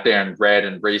just went out there and read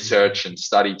and researched and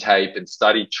studied tape and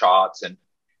studied charts. And,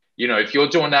 if you're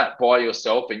doing that by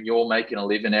yourself and you're making a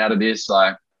living out of this,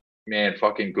 like, man,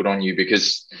 fucking good on you,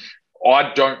 because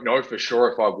I don't know for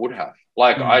sure if I would have.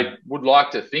 Like, I would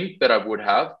like to think that I would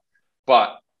have,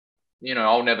 but,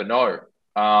 I'll never know.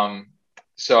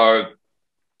 So,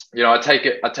 I take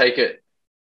it, I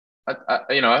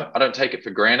don't take it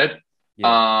for granted.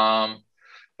 Yeah.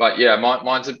 But yeah,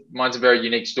 mine's a very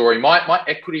unique story. My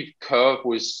equity curve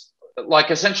was like,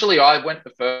 essentially I went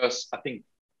the first, I think,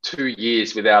 2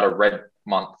 years without a red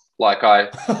month. Like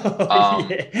yeah,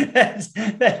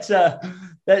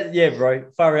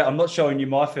 bro. Far out. I'm not showing you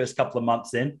my first couple of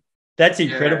months then. That's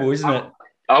incredible, isn't it?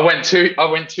 I went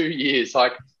 2 years.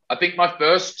 Like I think my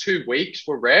first 2 weeks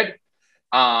were red.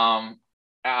 And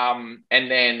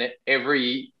then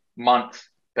every month,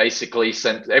 basically,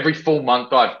 since every full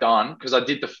month I've done, because I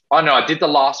did the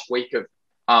last week of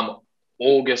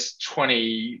August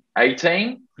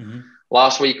 2018.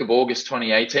 Last week of August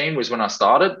 2018 was when I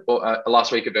started,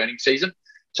 last week of earnings season.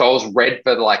 So I was red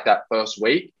for like that first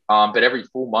week. But every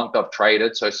full month I've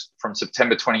traded. So from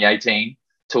September 2018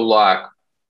 till like,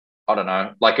 I don't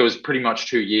know, like it was pretty much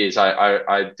 2 years.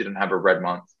 I didn't have a red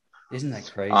month. Isn't that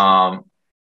crazy?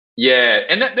 Yeah.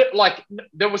 And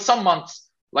there were some months,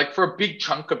 like for a big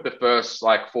chunk of the first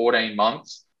like 14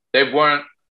 months, they weren't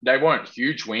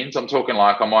huge wins. I'm talking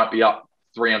like I might be up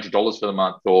 $300 for the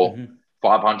month or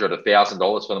 $500,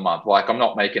 $1,000 for the month. Like I'm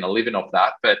not making a living off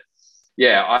that, but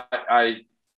yeah, I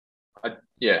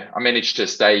managed to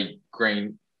stay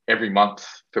green every month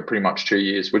for pretty much 2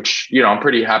 years, which, I'm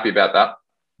pretty happy about that.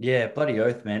 Yeah, bloody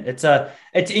oath, man. It's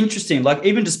interesting. Like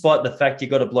even despite the fact you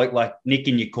got a bloke like Nick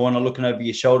in your corner looking over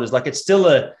your shoulders, like it's still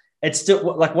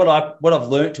like what I've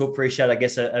learned to appreciate, I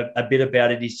guess, a bit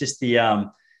about it is just the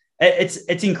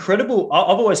it's incredible.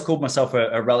 I've always called myself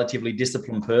a relatively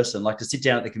disciplined person, like to sit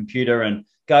down at the computer and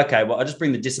go, okay, well, I just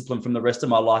bring the discipline from the rest of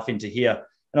my life into here.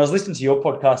 And I was listening to your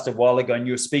podcast a while ago and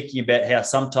you were speaking about how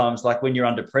sometimes like when you're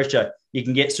under pressure, you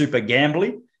can get super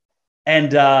gambly.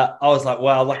 And I was like,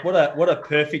 wow, like what a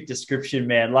perfect description,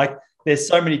 man. Like there's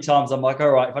so many times I'm like, all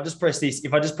right, if I just press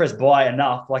buy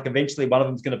enough, like eventually one of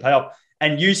them's going to pay off.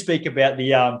 And you speak about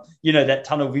the, that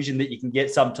tunnel vision that you can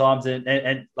get sometimes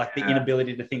and like the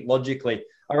inability to think logically.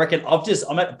 I reckon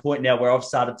I'm at the point now where I've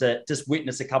started to just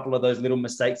witness a couple of those little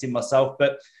mistakes in myself.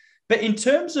 But in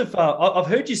terms of, I've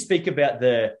heard you speak about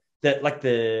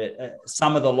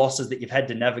some of the losses that you've had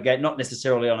to navigate, not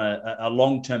necessarily on a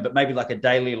long term, but maybe like a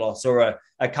daily loss or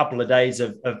a couple of days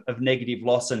of negative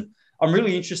loss. And I'm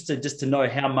really interested just to know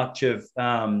how much of,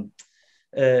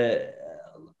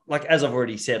 like, as I've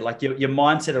already said, like your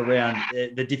mindset around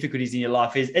the difficulties in your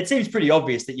life it seems pretty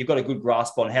obvious that you've got a good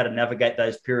grasp on how to navigate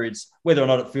those periods, whether or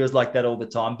not it feels like that all the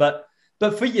time. But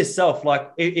for yourself, like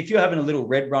if you're having a little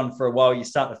red run for a while, you're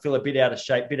starting to feel a bit out of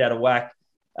shape, bit out of whack.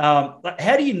 Like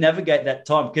how do you navigate that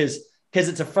time? Because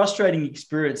it's a frustrating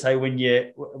experience. Hey, when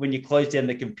you close down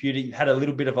the computer, you had a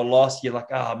little bit of a loss. You're like,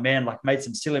 oh man, like made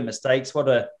some silly mistakes. What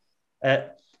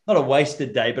not a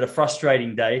wasted day, but a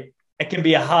frustrating day. It can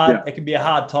be a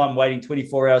hard time waiting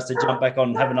 24 hours to jump back on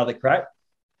and have another crack.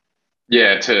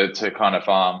 Yeah, to kind of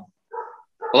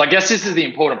well, I guess this is the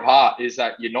important part is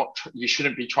that you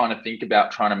shouldn't be trying to think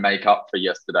about trying to make up for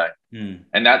yesterday.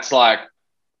 And that's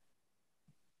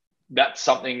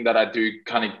something that I do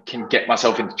kind of can get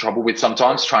myself into trouble with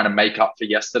sometimes, trying to make up for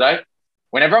yesterday.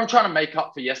 Whenever I'm trying to make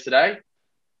up for yesterday,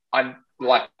 I'm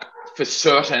like for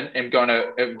certain am going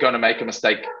to make a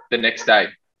mistake the next day.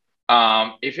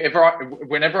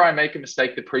 Whenever I make a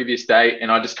mistake the previous day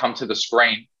and I just come to the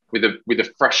screen with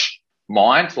a fresh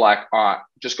mind, like, all right,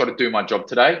 just got to do my job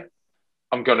today.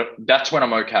 That's when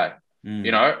I'm okay.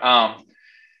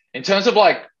 In terms of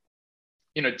like,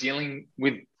 dealing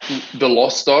with the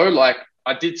loss though, like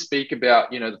I did speak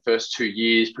about, the first 2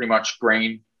 years, pretty much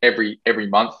green every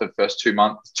month, the first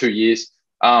 2 years.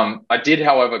 I did,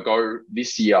 however, go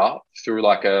this year through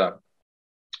I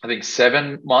think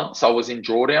 7 months I was in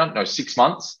drawdown. No, 6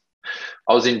 months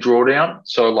I was in drawdown.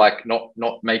 So like not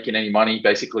making any money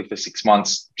basically for 6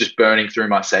 months, just burning through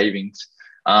my savings.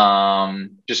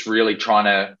 Just really trying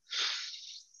to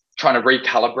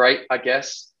recalibrate, I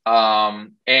guess.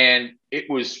 And it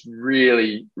was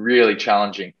really, really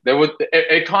challenging.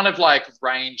 It kind of like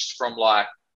ranged from like,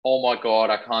 oh my God,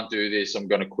 I can't do this, I'm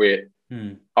going to quit.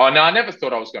 Oh no, I never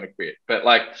thought I was going to quit, but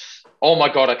like, oh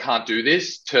my God, I can't do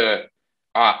this, to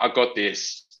I got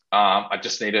this. I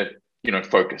just need to,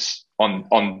 focus on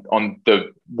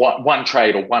the one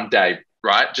trade or one day,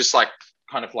 right? Just like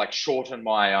kind of like shorten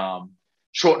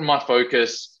my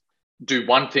focus, do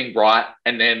one thing right,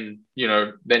 and then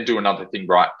do another thing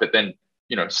right, but then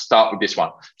start with this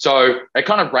one. So it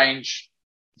kind of ranged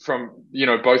from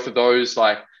both of those.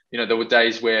 Like there were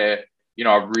days where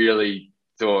I really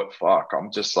thought, fuck,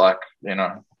 I'm just like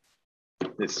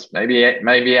this maybe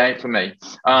ain't for me.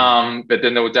 But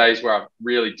then there were days where I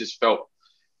really just felt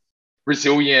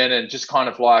resilient, and just kind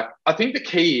of like, I think the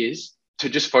key is to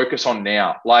just focus on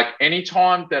now. Like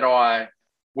anytime that I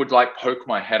would like poke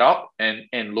my head up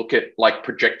and look at like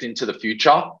project into the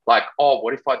future, like, oh,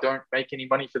 what if I don't make any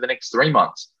money for the next 3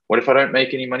 months? What if I don't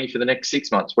make any money for the next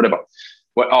 6 months? Whatever.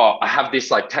 I have this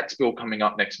like tax bill coming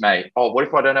up next May. Oh, what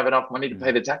if I don't have enough money to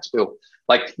pay the tax bill?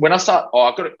 Like when I start,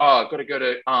 I've got to go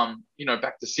to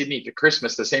back to Sydney for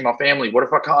Christmas to see my family. What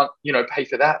if I can't pay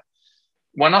for that?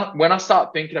 When I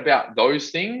start thinking about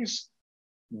those things,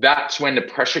 that's when the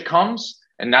pressure comes,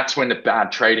 and that's when the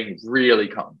bad trading really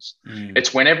comes.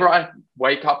 It's whenever I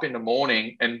wake up in the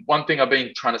morning, and one thing I've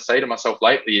been trying to say to myself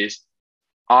lately is,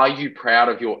 are you proud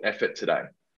of your effort today?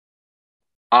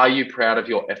 Are you proud of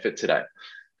your effort today?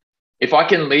 If I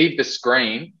can leave the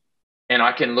screen and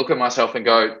I can look at myself and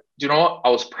go, do you know what? I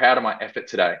was proud of my effort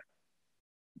today.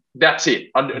 That's it.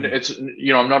 It's,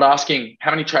 I'm not asking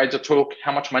how many trades I took,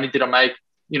 how much money did I make,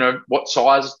 what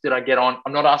size did I get on?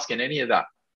 I'm not asking any of that.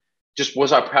 Just,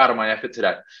 was I proud of my effort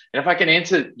today? And if I can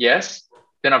answer yes,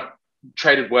 then I've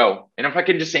traded well. And if I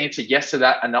can just answer yes to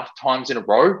that enough times in a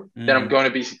row, then I'm going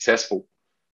to be successful.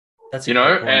 That's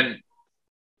and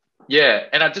yeah.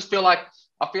 And I just feel like,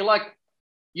 whenever,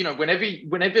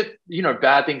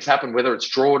 bad things happen, whether it's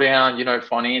drawdown,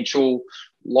 financial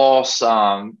loss,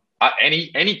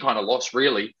 any kind of loss,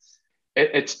 really,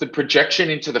 it's the projection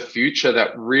into the future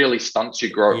that really stunts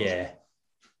your growth. Yeah.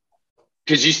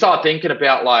 Because you start thinking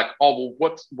about like, oh,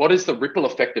 well, what is the ripple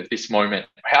effect of this moment?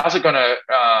 How's it gonna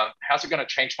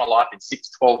change my life in 6,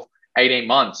 12, 18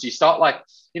 months? You start like,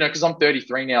 because I'm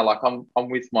 33 now, like I'm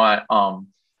with my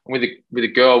with a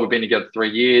girl, we've been together 3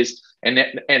 years,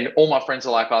 and all my friends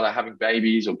are like either having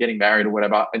babies or getting married or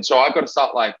whatever. And so I've got to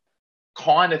start like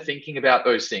kind of thinking about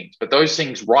those things. But those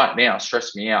things right now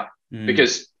stress me out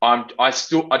because I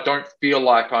don't feel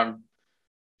like I'm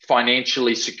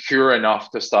financially secure enough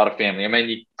to start a family. I mean,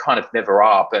 you kind of never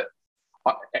are, but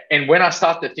and when I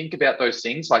start to think about those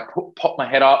things, like pop my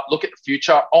head up, look at the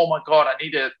future. Oh my God, I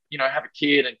need to, have a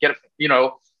kid and get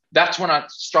that's when I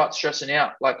start stressing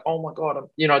out. Like, oh my God,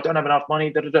 I don't have enough money.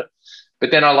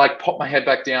 But then I like pop my head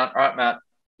back down. All right, Matt,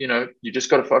 you just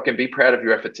got to fucking be proud of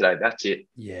your effort today. That's it.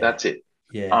 Yeah. That's it.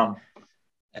 Yeah.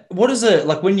 What is it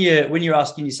like when you're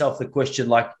asking yourself the question,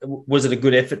 like, was it a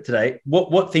good effort today?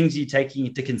 What things are you taking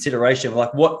into consideration?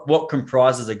 Like what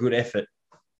comprises a good effort?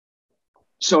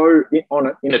 So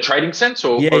in a trading sense,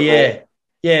 or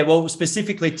yeah. Well,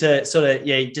 specifically to sort of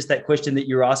just that question that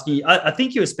you're asking. I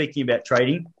think you were speaking about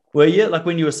trading, were you? Like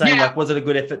when you were saying like, was it a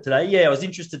good effort today? Yeah, I was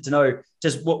interested to know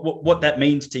just what that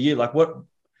means to you. Like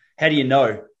how do you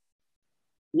know?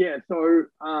 Yeah. So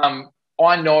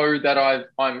I know that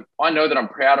I'm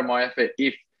proud of my effort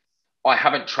if I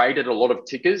haven't traded a lot of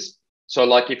tickers. So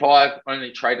like if I've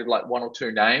only traded like 1 or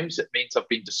 2 names, it means I've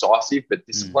been decisive but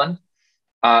disciplined.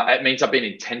 It means I've been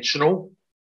intentional.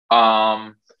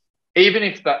 Even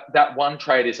if that one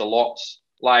trade is a loss,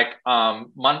 like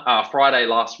Friday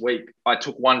last week, I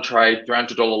took one trade,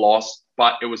 $300 loss,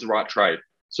 but it was the right trade.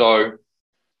 So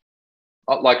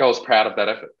like I was proud of that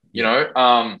effort,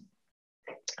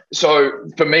 So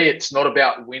for me, it's not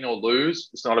about win or lose.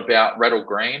 It's not about red or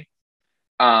green.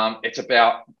 It's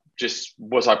about just,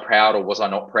 was I proud or was I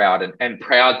not proud? And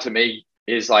proud to me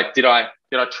is like, did I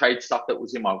trade stuff that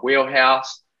was in my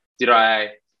wheelhouse?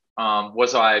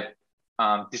 Was I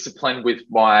disciplined with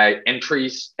my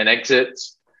entries and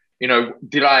exits?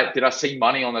 Did I see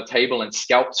money on the table and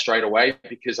scalp straight away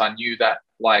because I knew that,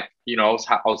 like,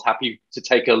 I was happy to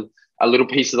take a little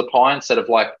piece of the pie instead of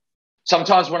like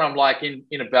sometimes when I'm like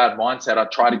in a bad mindset, I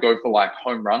try to go for like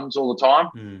home runs all the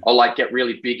time. I'll like get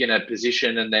really big in a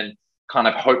position and then kind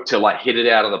of hope to like hit it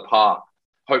out of the park,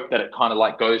 hope that it kind of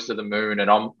like goes to the moon and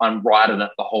I'm riding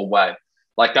it the whole way.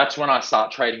 Like that's when I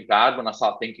start trading bad, when I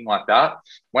start thinking like that.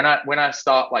 When I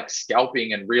start like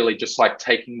scalping and really just like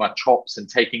taking my chops and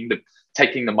taking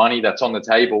the money that's on the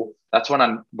table, that's when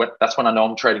I know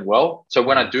I'm trading well. So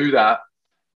when I do that,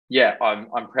 yeah,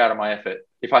 I'm proud of my effort.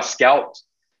 If I scalped,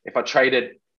 if I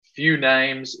traded few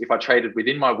names, if I traded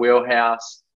within my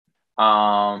wheelhouse,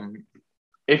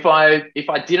 if I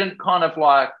didn't kind of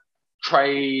like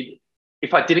trade,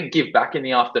 if I didn't give back in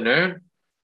the afternoon,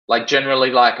 like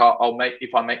generally, like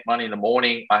if I make money in the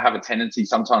morning, I have a tendency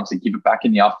sometimes to give it back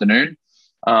in the afternoon.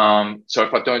 So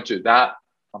if I don't do that,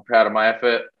 I'm proud of my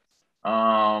effort.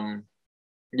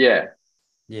 Yeah.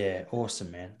 Yeah,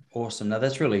 awesome, man. Awesome. No,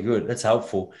 that's really good. That's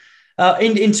helpful.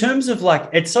 In terms of like,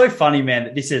 it's so funny, man,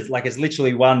 that this is like, it's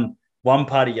literally one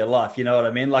part of your life. You know what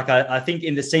I mean? Like, I think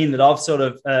in the scene that I've sort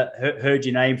of heard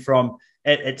your name from,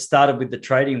 it started with the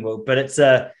trading world, but it's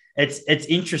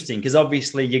interesting because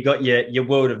obviously you got your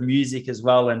world of music as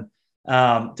well. And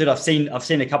dude, I've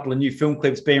seen a couple of new film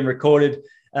clips being recorded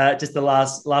just the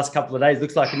last couple of days.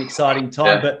 Looks like an exciting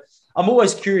time, Yeah. but I'm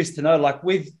always curious to know, like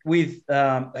with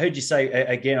I heard you say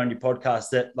again on your podcast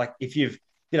that like if you've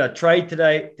did I trade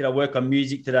today, did I work on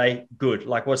music today? Good.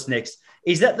 Like what's next?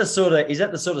 Is that the sort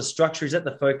of structure? Is that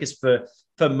the focus for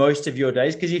most of your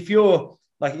days? Because if you're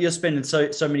spending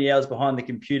so many hours behind the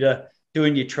computer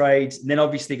doing your trades, and then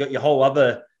obviously got your whole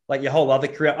other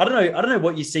career. I don't know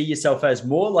what you see yourself as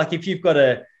more. Like if you've got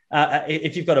a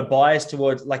bias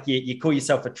towards like you call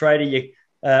yourself a trader,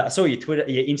 I saw your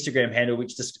Instagram handle,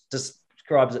 which just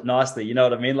describes it nicely. You know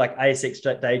what I mean? Like ASX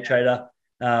day trader.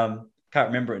 Can't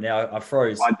remember it now. I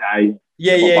froze. By day.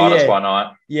 Or by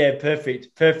night. Yeah, perfect.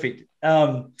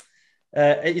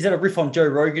 Is that a riff on Joe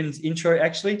Rogan's intro?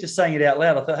 Actually, just saying it out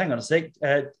loud. I thought, hang on a sec.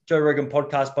 Joe Rogan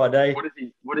podcast by day. What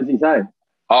does he say?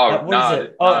 What is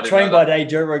it? Train by day,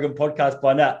 Joe Rogan podcast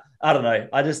by night. I don't know.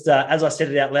 I just as I said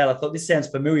it out loud, I thought this sounds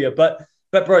familiar. But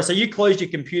bro, so you closed your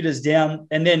computers down,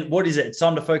 and then what is it? It's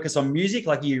time to focus on music.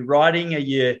 Like, are you writing? Are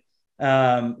you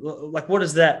like what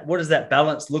does that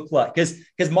balance look like?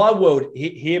 Because my world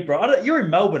here, bro. You're in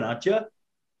Melbourne, aren't you?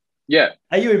 Yeah.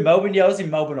 Are you in Melbourne? Yeah, I was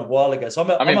in Melbourne a while ago. So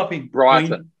I'm up in Brighton.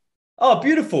 Queen. Oh,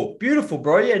 beautiful,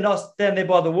 bro. Yeah, nice down there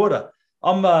by the water.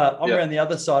 I'm around the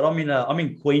other side. I'm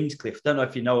in Queenscliff. Don't know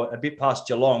if you know it, a bit past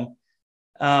Geelong.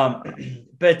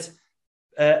 But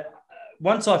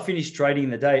once I finish trading in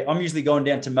the day, I'm usually going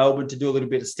down to Melbourne to do a little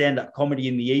bit of stand-up comedy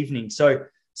in the evening. So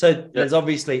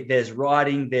there's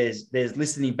writing, there's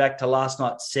listening back to last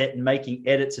night's set and making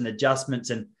edits and adjustments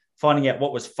and finding out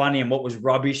what was funny and what was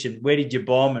rubbish and where did you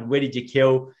bomb and where did you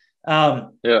kill. And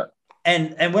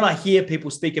when I hear people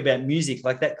speak about music,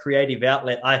 like that creative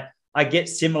outlet, I get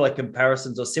similar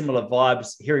comparisons or similar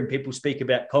vibes hearing people speak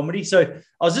about comedy. So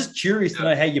I was just curious to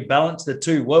know how you balance the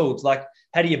two worlds. Like,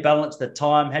 how do you balance the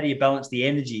time? How do you balance the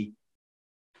energy?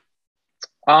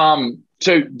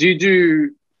 So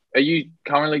are you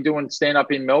currently doing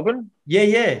stand-up in Melbourne?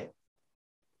 Yeah.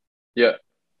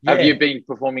 Have you been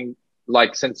performing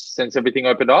like since everything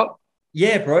opened up?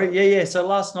 Yeah, bro. Yeah. So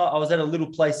last night I was at a little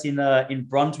place in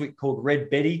Brunswick called Red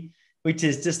Betty, which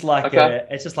is just like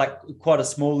it's just like quite a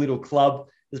small little club.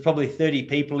 There's probably 30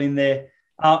 people in there.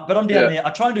 But I'm down there. I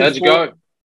try and do. How'd you go?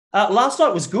 Last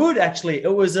night was good, actually.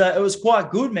 It was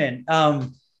quite good, man.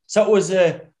 So it was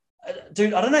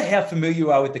dude, I don't know how familiar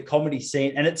you are with the comedy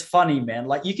scene, and it's funny, man.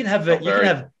 Like you can have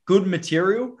good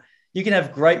material, you can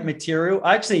have great material.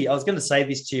 I was going to say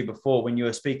this to you before when you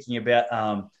were speaking about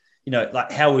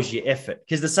like how was your effort?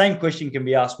 Because the same question can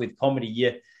be asked with comedy.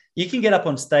 You can get up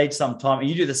on stage sometime and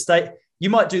you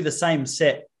might do the same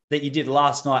set that you did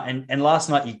last night, and last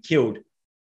night you killed.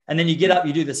 And then you get up,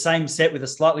 you do the same set with a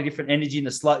slightly different energy in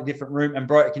a slightly different room, and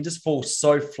bro, it can just fall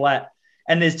so flat.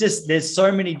 And there's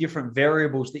so many different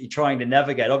variables that you're trying to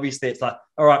navigate. Obviously, it's like,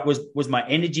 all right, was my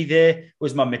energy there?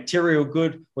 Was my material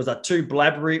good? Was I too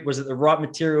blabbery? Was it the right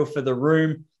material for the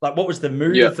room? Like, what was the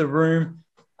mood of the room?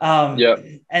 And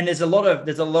there's a lot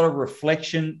of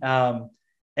reflection.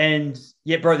 And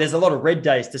yeah, bro, there's a lot of red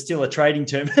days, to steal a trading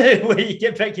term, where you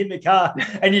get back in the car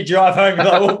and you drive home. You're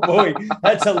like, oh boy,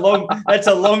 that's a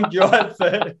long drive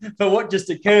for what just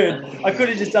occurred. I could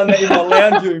have just done that in my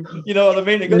lounge room. You know what I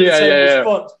mean? I got the same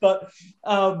response. But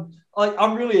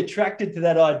I'm really attracted to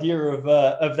that idea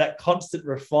of that constant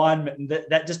refinement and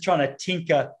that just trying to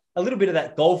tinker a little bit of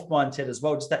that golf mindset as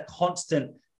well. Just that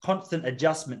constant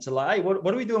adjustment to like, hey, what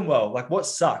are we doing well? Like, what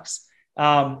sucks?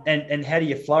 And how do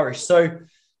you flourish? So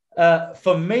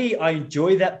for me, I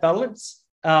enjoy that balance.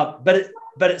 But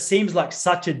it seems like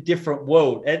such a different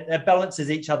world. It balances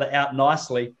each other out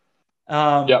nicely.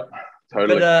 Yep,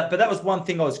 totally. But that was one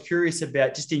thing I was curious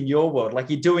about, just in your world. Like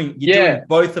you're doing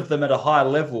both of them at a high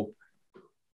level.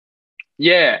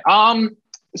 Yeah.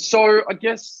 So I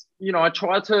guess, I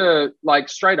try to, like,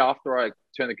 straight after I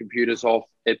turn the computers off,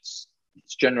 it's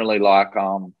generally like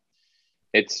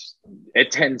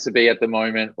it tends to be at the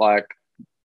moment like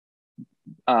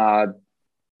time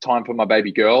for my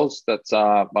baby girls. That's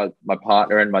my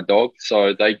partner and my dog.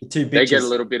 So they get a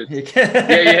little bit of they get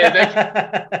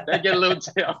a little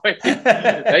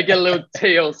they get a little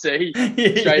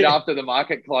TLC straight after the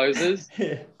market closes.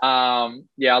 I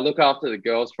look after the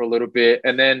girls for a little bit,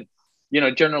 and then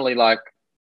generally like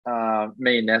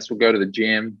me and Ness will go to the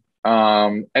gym,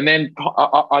 and then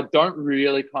I don't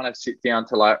really kind of sit down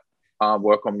to like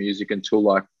work on music until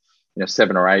like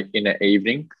 7 or 8 in the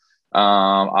evening.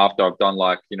 After I've done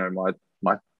like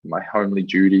my homely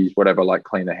duties, whatever, like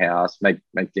clean the house, make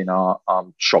dinner,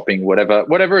 shopping, whatever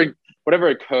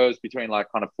occurs between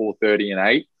like kind of 4:30 and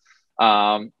 8,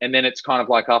 and then it's kind of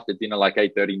like after dinner, like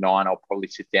 8:39, I'll probably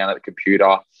sit down at the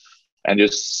computer and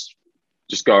just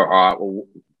go, all right, well,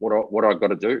 what do I got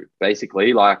to do?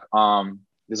 Basically, like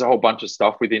there's a whole bunch of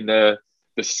stuff within the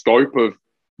scope of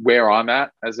where I'm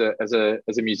at as a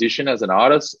musician, as an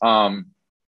artist. I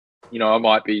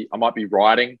might be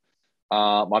writing,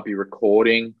 I might be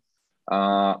recording,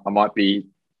 I might be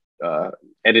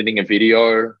editing a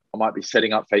video, I might be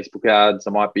setting up Facebook ads,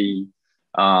 I might be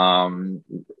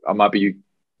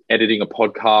editing a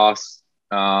podcast,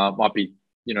 might be,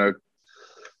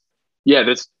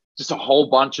 there's just a whole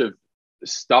bunch of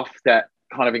stuff that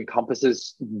kind of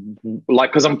encompasses,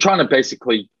 like, because I'm trying to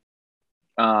basically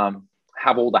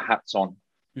have all the hats on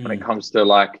when it comes to,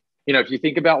 like, if you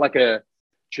think about like a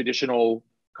traditional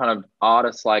kind of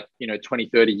artist, like 20,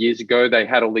 30 years ago, they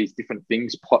had all these different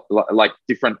things, like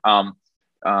different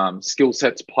skill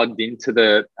sets plugged into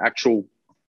the actual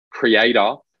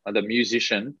creator, the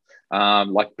musician,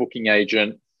 like booking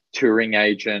agent, touring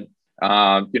agent,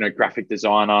 graphic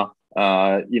designer,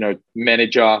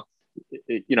 manager,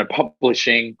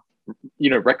 publishing,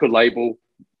 record label.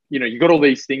 You got all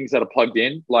these things that are plugged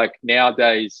in. Like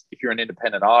nowadays, if you're an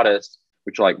independent artist,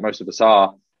 which like most of us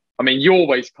are, I mean, you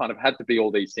always kind of had to be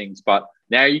all these things, but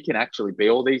now you can actually be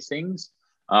all these things.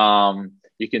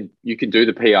 You can do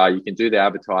the PR, you can do the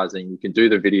advertising, you can do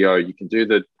the video, you can do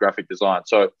the graphic design.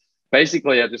 So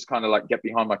basically, I just kind of like get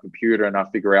behind my computer and I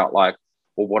figure out like,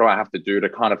 well, what do I have to do to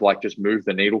kind of like just move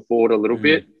the needle forward a little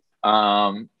bit?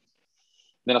 Then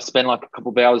I spend like a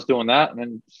couple of hours doing that and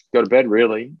then go to bed,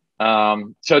 really.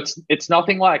 So it's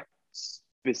nothing like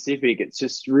specific. It's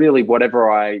just really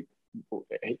whatever's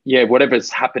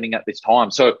happening at this time.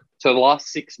 So the last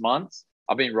 6 months,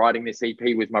 I've been writing this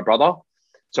EP with my brother.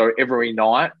 So every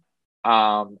night,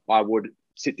 I would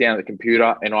sit down at the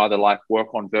computer and either like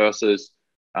work on verses,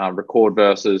 record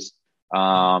verses,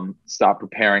 start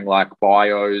preparing like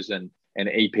bios and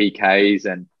EPKs,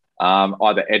 and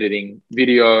either editing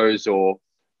videos or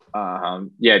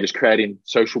just creating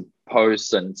social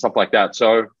posts and stuff like that.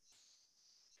 So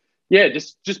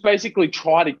just basically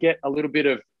try to get a little bit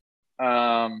of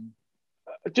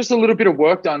just a little bit of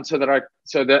work done so that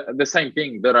the same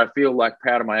thing, that I feel like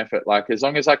proud of my effort. Like as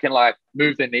long as I can like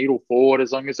move the needle forward,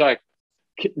 as long as I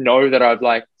know that I've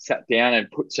like sat down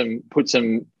and put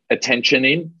some attention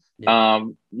in, I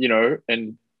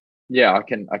can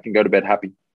go to bed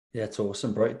happy. That's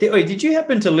awesome, bro. Did you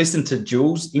happen to listen to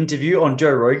Jules' interview on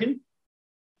Joe Rogan?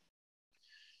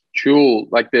 Jewel,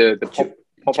 like the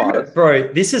pop artist.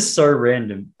 Bro, this is so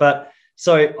random. But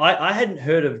so I hadn't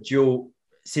heard of Jewel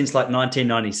since like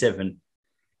 1997.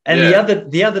 And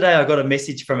the other day I got a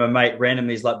message from a mate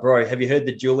randomly. He's like, bro, have you heard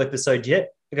the Jewel episode yet?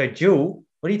 I go, Jewel?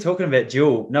 What are you talking about,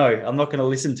 Jewel? No, I'm not going to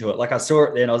listen to it. Like I saw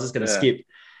it there and I was just going to skip.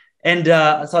 And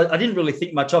so I didn't really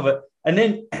think much of it. And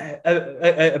then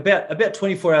about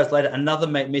 24 hours later, another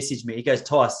mate messaged me. He goes,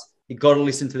 Tice, you got to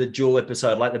listen to the Jewel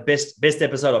episode, like the best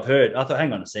episode I've heard. I thought,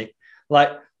 hang on a sec. Like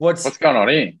what's going on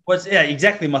here?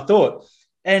 Exactly my thought.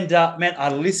 And man, I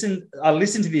listened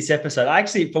to this episode. I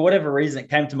actually, for whatever reason, it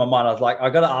came to my mind. I was like, I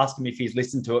got to ask him if he's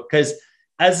listened to it, because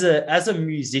as a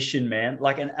musician, man,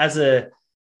 like, and as a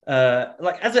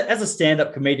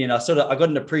stand-up comedian, I got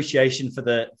an appreciation for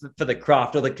the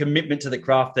craft, or the commitment to the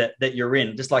craft that you're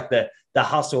in, just like the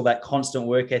hustle, that constant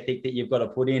work ethic that you've got to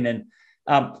put in. And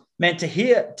man, to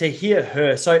hear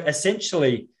her, so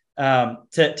essentially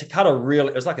to cut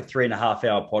it was like a 3.5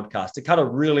 hour podcast, to cut a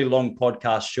really long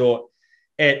podcast short.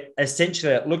 It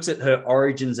looks at her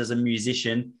origins as a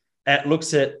musician. It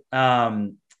looks at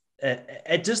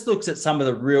it just looks at some of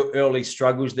the real early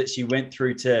struggles that she went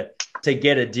through to to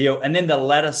get a deal. And then the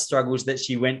latter struggles that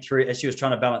she went through as she was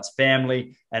trying to balance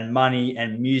family and money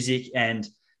and music. And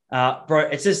bro,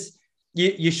 it's just,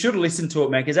 you should listen to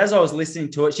it, man. Because as I was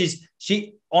listening to it,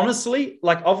 she honestly,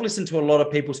 like, I've listened to a lot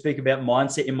of people speak about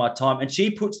mindset in my time, and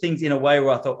she puts things in a way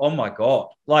where I thought, oh my God,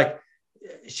 like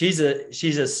she's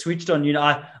a switched on,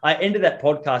 I ended that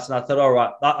podcast and I thought, all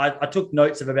right, I took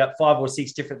notes of about 5 or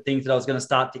 6 different things that I was going to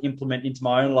start to implement into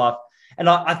my own life. And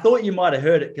I thought you might have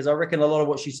heard it, because I reckon a lot of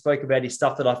what she spoke about is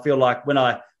stuff that I feel like when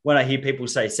I hear people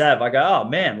say Sav, I go, oh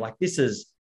man, like this is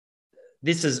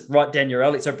right down your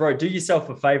alley. So bro, do yourself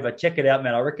a favor, check it out,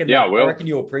 man. I reckon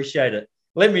you'll appreciate it.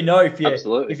 Let me know if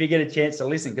you get a chance to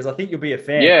listen, because I think you'll be a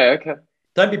fan. Yeah, okay.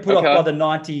 Don't be put off by the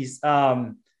 90s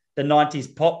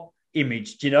pop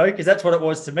image, because that's what it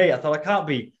was to me. I thought I can't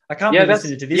be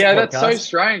listening to this podcast. That's so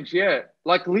strange. Yeah.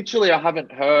 Like literally I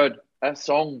haven't heard a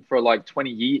song for like 20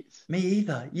 years. Me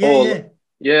either. Yeah.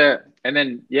 Yeah. And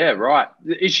then, right.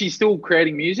 Is she still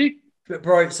creating music? But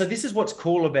bro, so this is what's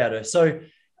cool about her. So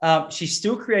she's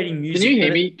still creating music. Can you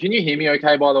hear me? Can you hear me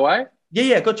okay, by the way?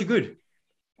 Yeah, got you good.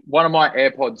 One of my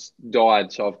AirPods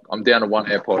died, so I'm down to one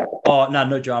AirPod. Oh,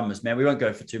 no dramas, man. We won't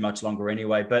go for too much longer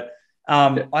anyway. But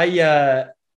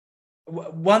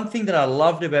one thing that I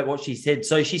loved about what she said,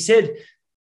 so she said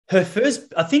her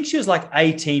first, I think she was like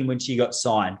 18 when she got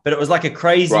signed, but it was like a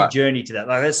crazy journey to that.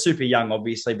 Like that's super young,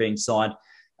 obviously, being signed.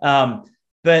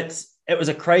 But it was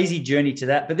a crazy journey to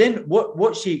that. But then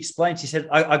what she explained, she said,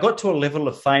 I got to a level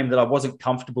of fame that I wasn't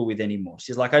comfortable with anymore.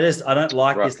 She's like, I don't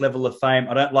like this level of fame.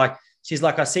 She's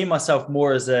like, I see myself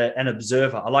more as an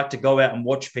observer. I like to go out and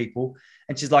watch people.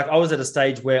 And she's like, I was at a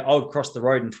stage where I would cross the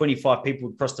road and 25 people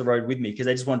would cross the road with me because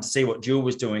they just wanted to see what Jewel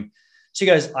was doing. She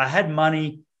goes, I had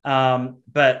money,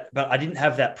 but I didn't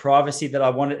have that privacy that I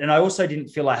wanted. And I also didn't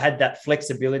feel I had that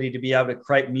flexibility to be able to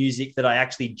create music that I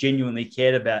actually genuinely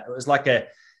cared about. It was like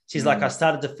she's like, I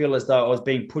started to feel as though I was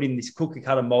being put in this cookie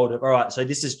cutter mold of, all right, so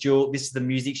this is Jewel, this is the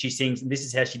music she sings, and this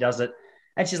is how she does it.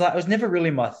 And she's like, it was never really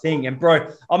my thing. And bro,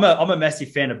 I'm a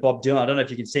massive fan of Bob Dylan. I don't know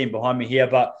if you can see him behind me here,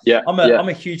 but I'm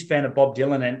a huge fan of Bob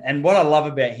Dylan. And what I love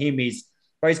about him is,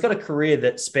 bro, he's got a career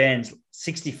that spans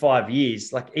 65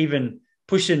 years, like even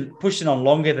pushing on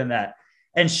longer than that.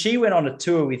 And she went on a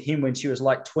tour with him when she was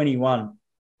like 21.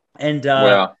 And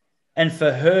and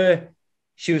for her,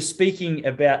 she was speaking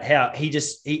about how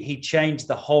he changed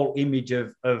the whole image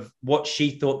of what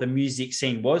she thought the music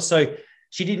scene was. So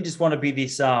she didn't just want to be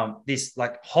this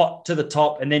like hot to the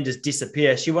top and then just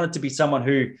disappear. She wanted to be someone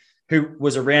who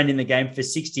was around in the game for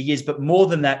 60 years, but more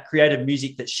than that, created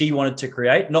music that she wanted to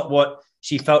create, not what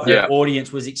she felt her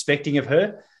audience was expecting of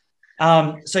her.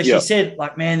 So she said,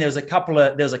 like, man, there was a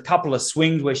couple of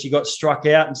swings where she got struck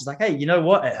out, and she's like, hey, you know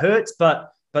what? It hurts,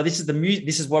 but this is the music.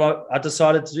 This is what I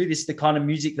decided to do. This is the kind of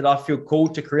music that I feel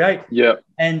called to create. Yeah.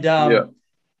 And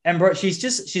bro,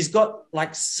 she's got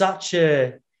like such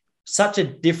a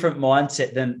different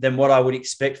mindset than what I would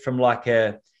expect from like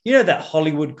that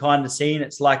Hollywood kind of scene.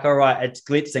 It's like, all right, it's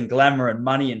glitz and glamour and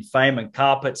money and fame and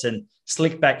carpets and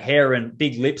slick back hair and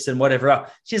big lips and whatever else.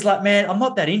 She's like, man, I'm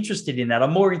not that interested in that.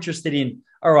 I'm more interested in,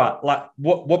 all right, like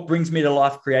what brings me to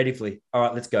life creatively? All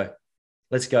right, let's go.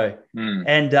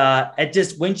 And it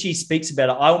just, when she speaks about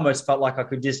it, I almost felt like I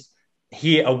could just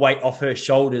hear a weight off her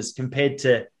shoulders compared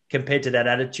to that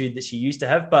attitude that she used to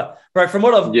have. But bro, from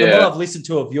what I've listened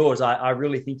to of yours, I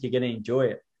really think you're going to enjoy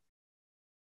it.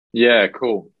 Yeah,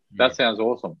 cool. That sounds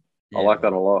awesome. Yeah, I like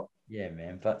that a lot. Yeah,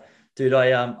 man. But dude,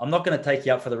 I'm not going to take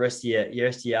you up for the rest of your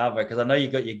Arvo, because I know you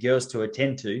got your girls to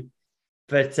attend to.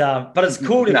 But it's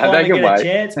cool to finally get a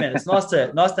chance, man. It's nice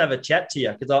to have a chat to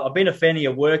you, because I've been a fan of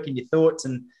your work and your thoughts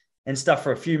and stuff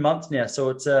for a few months now. So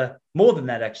it's more than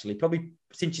that, actually, probably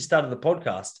since you started the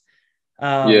podcast.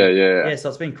 Yeah. So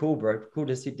it's been cool, bro. Cool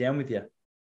to sit down with you.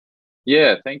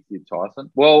 Yeah, thank you, Tyson.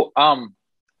 Well, I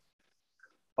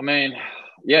mean,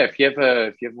 yeah, if you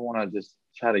ever want to just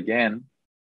chat again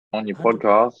on your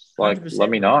podcast, like, let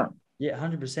me know. Yeah,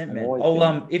 100%, man.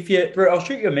 I'll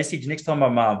shoot you a message next time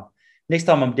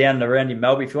I'm down around in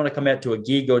Melbourne. If you want to come out to a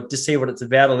gig or just see what it's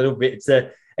about a little bit, it's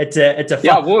a fun.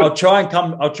 Yeah, I'll try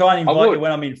and invite you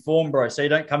when I'm in form, bro, so you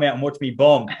don't come out and watch me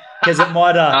bomb, because it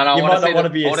might you might not want to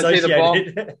be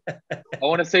associated. I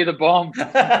want to see the bomb. to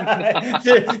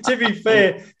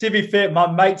be fair,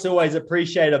 my mates always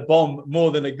appreciate a bomb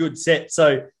more than a good set.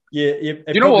 So yeah,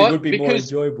 it would be more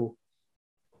enjoyable.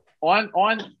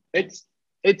 It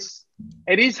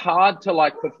is hard to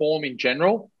like perform in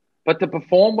general, but to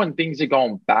perform when things are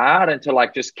going bad and to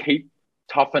like just keep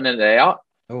toughing it out.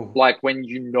 Ooh. Like when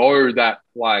you know that,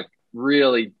 like,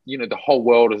 really, the whole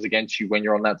world is against you when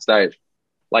you're on that stage,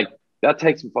 like that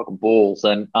takes some fucking balls.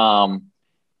 And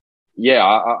yeah,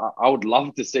 I would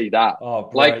love to see that. Oh,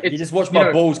 bro. Like, You just watch you my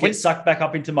know, balls when- get sucked back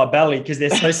up into my belly because they're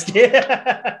so scared.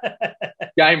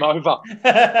 Game over.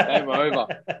 Game over.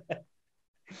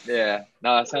 Yeah,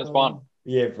 no, that sounds fun.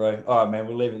 Yeah, bro. All right, man.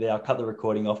 We'll leave it there. I'll cut the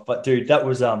recording off. But dude, that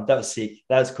was sick.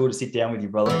 That was cool to sit down with you,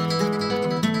 brother.